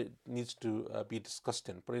that it needs to be discussed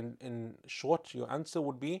in. But in short, your answer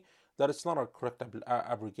would be that it's not a correct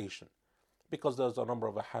abrogation, because there's a number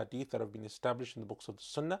of ahadith that have been established in the books of the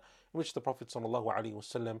Sunnah in which the Prophet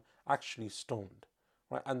ﷺ actually stoned,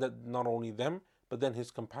 right? And that not only them, but then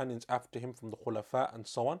his companions after him from the Khulafa and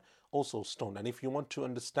so on also stoned. And if you want to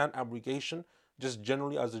understand abrogation just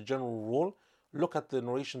generally as a general rule, look at the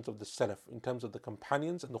narrations of the Salaf in terms of the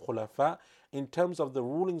companions and the Khulafa, in terms of the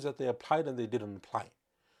rulings that they applied and they didn't apply.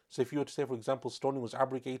 So if you were to say, for example, stoning was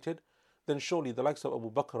abrogated, then surely the likes of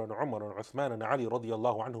Abu Bakr and Umar and Uthman and Ali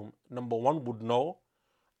radiallahu anhum, number one, would know,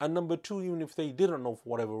 and number two, even if they didn't know for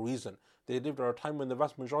whatever reason, they lived at a time when the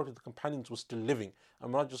vast majority of the companions were still living.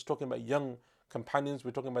 And we're not just talking about young companions,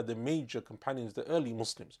 we're talking about the major companions, the early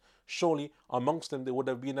Muslims. Surely amongst them there would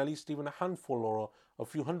have been at least even a handful or a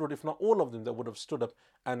few hundred, if not all of them, that would have stood up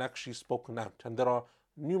and actually spoken out. And there are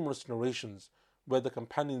numerous narrations where the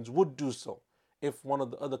companions would do so. If one of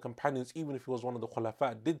the other companions, even if he was one of the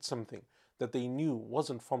Khulafa, did something that they knew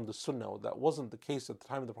wasn't from the Sunnah, or that wasn't the case at the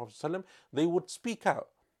time of the Prophet ﷺ, they would speak out.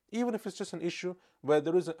 Even if it's just an issue where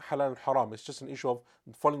there isn't halal and haram, it's just an issue of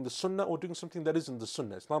following the Sunnah or doing something that isn't the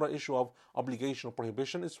Sunnah. It's not an issue of obligation or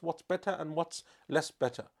prohibition, it's what's better and what's less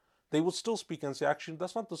better. They would still speak and say, actually,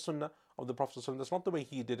 that's not the Sunnah of the Prophet ﷺ, that's not the way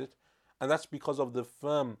he did it. And that's because of the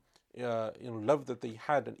firm love that they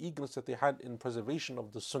had and eagerness that they had in preservation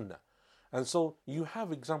of the Sunnah. And so you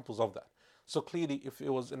have examples of that. So clearly, if it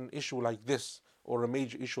was an issue like this, or a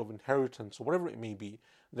major issue of inheritance, or whatever it may be,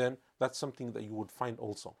 then that's something that you would find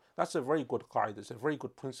also. That's a very good qaida, it's a very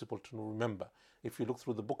good principle to remember. If you look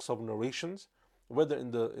through the books of narrations, whether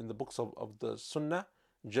in the books of the Sunnah,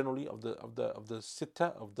 generally of the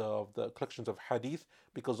Sitta, of the collections of Hadith,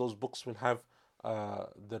 because those books will have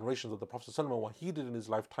the narrations of the Prophet ﷺ, what he did in his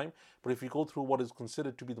lifetime. But if you go through what is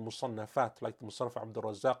considered to be the Musannafat, like the Musannaf Abdul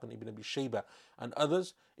Razzaq and Ibn Abi Shayba and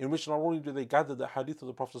others, in which not only do they gather the hadith of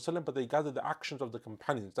the Prophet ﷺ, but they gather the actions of the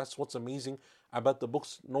companions. That's what's amazing about the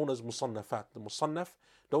books known as Musannafat. The Musannaf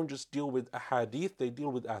don't just deal with ahadith, they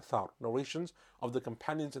deal with athar, narrations of the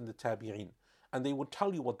companions and the tabi'een. And they would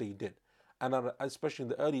tell you what they did. And especially in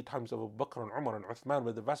the early times of Abu Bakr and Umar and Uthman,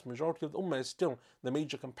 where the vast majority of the Ummah is still, the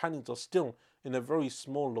major companions are still in a very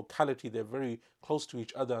small locality, they're very close to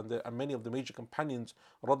each other, and many of the major companions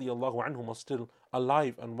radiallahu anhum are still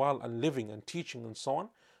alive and well and living and teaching and so on,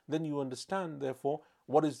 then you understand, therefore,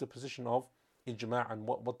 what is the position of ijma' and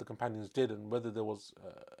what the companions did, and whether there was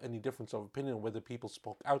any difference of opinion, whether people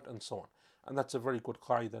spoke out and so on. And that's a very good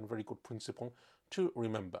qaida and very good principle to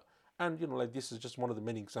remember. And like this is just one of the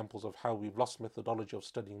many examples of how we've lost methodology of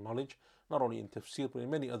studying knowledge, not only in tafsir, but in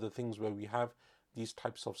many other things where we have these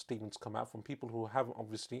types of statements come out from people who haven't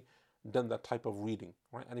obviously done that type of reading,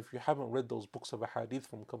 right? And if you haven't read those books of hadith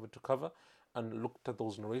from cover to cover and looked at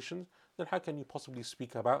those narrations, then how can you possibly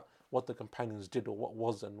speak about what the companions did or what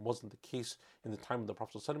was and wasn't the case in the time of the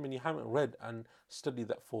Prophet ﷺ, when you haven't read and studied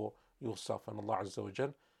that for yourself, and Allah Azza wa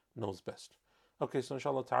Jal knows best. Okay, so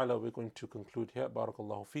inshallah ta'ala we're going to conclude here.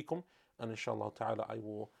 Barakallahu feekum. And inshallah ta'ala I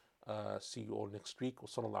will see you all next week. Wa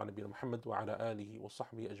sallallahu ala nabiyina Muhammad wa ala alihi wa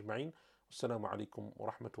sahbihi ajma'in. Wassalamu alaikum wa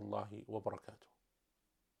rahmatullahi wa barakatuh.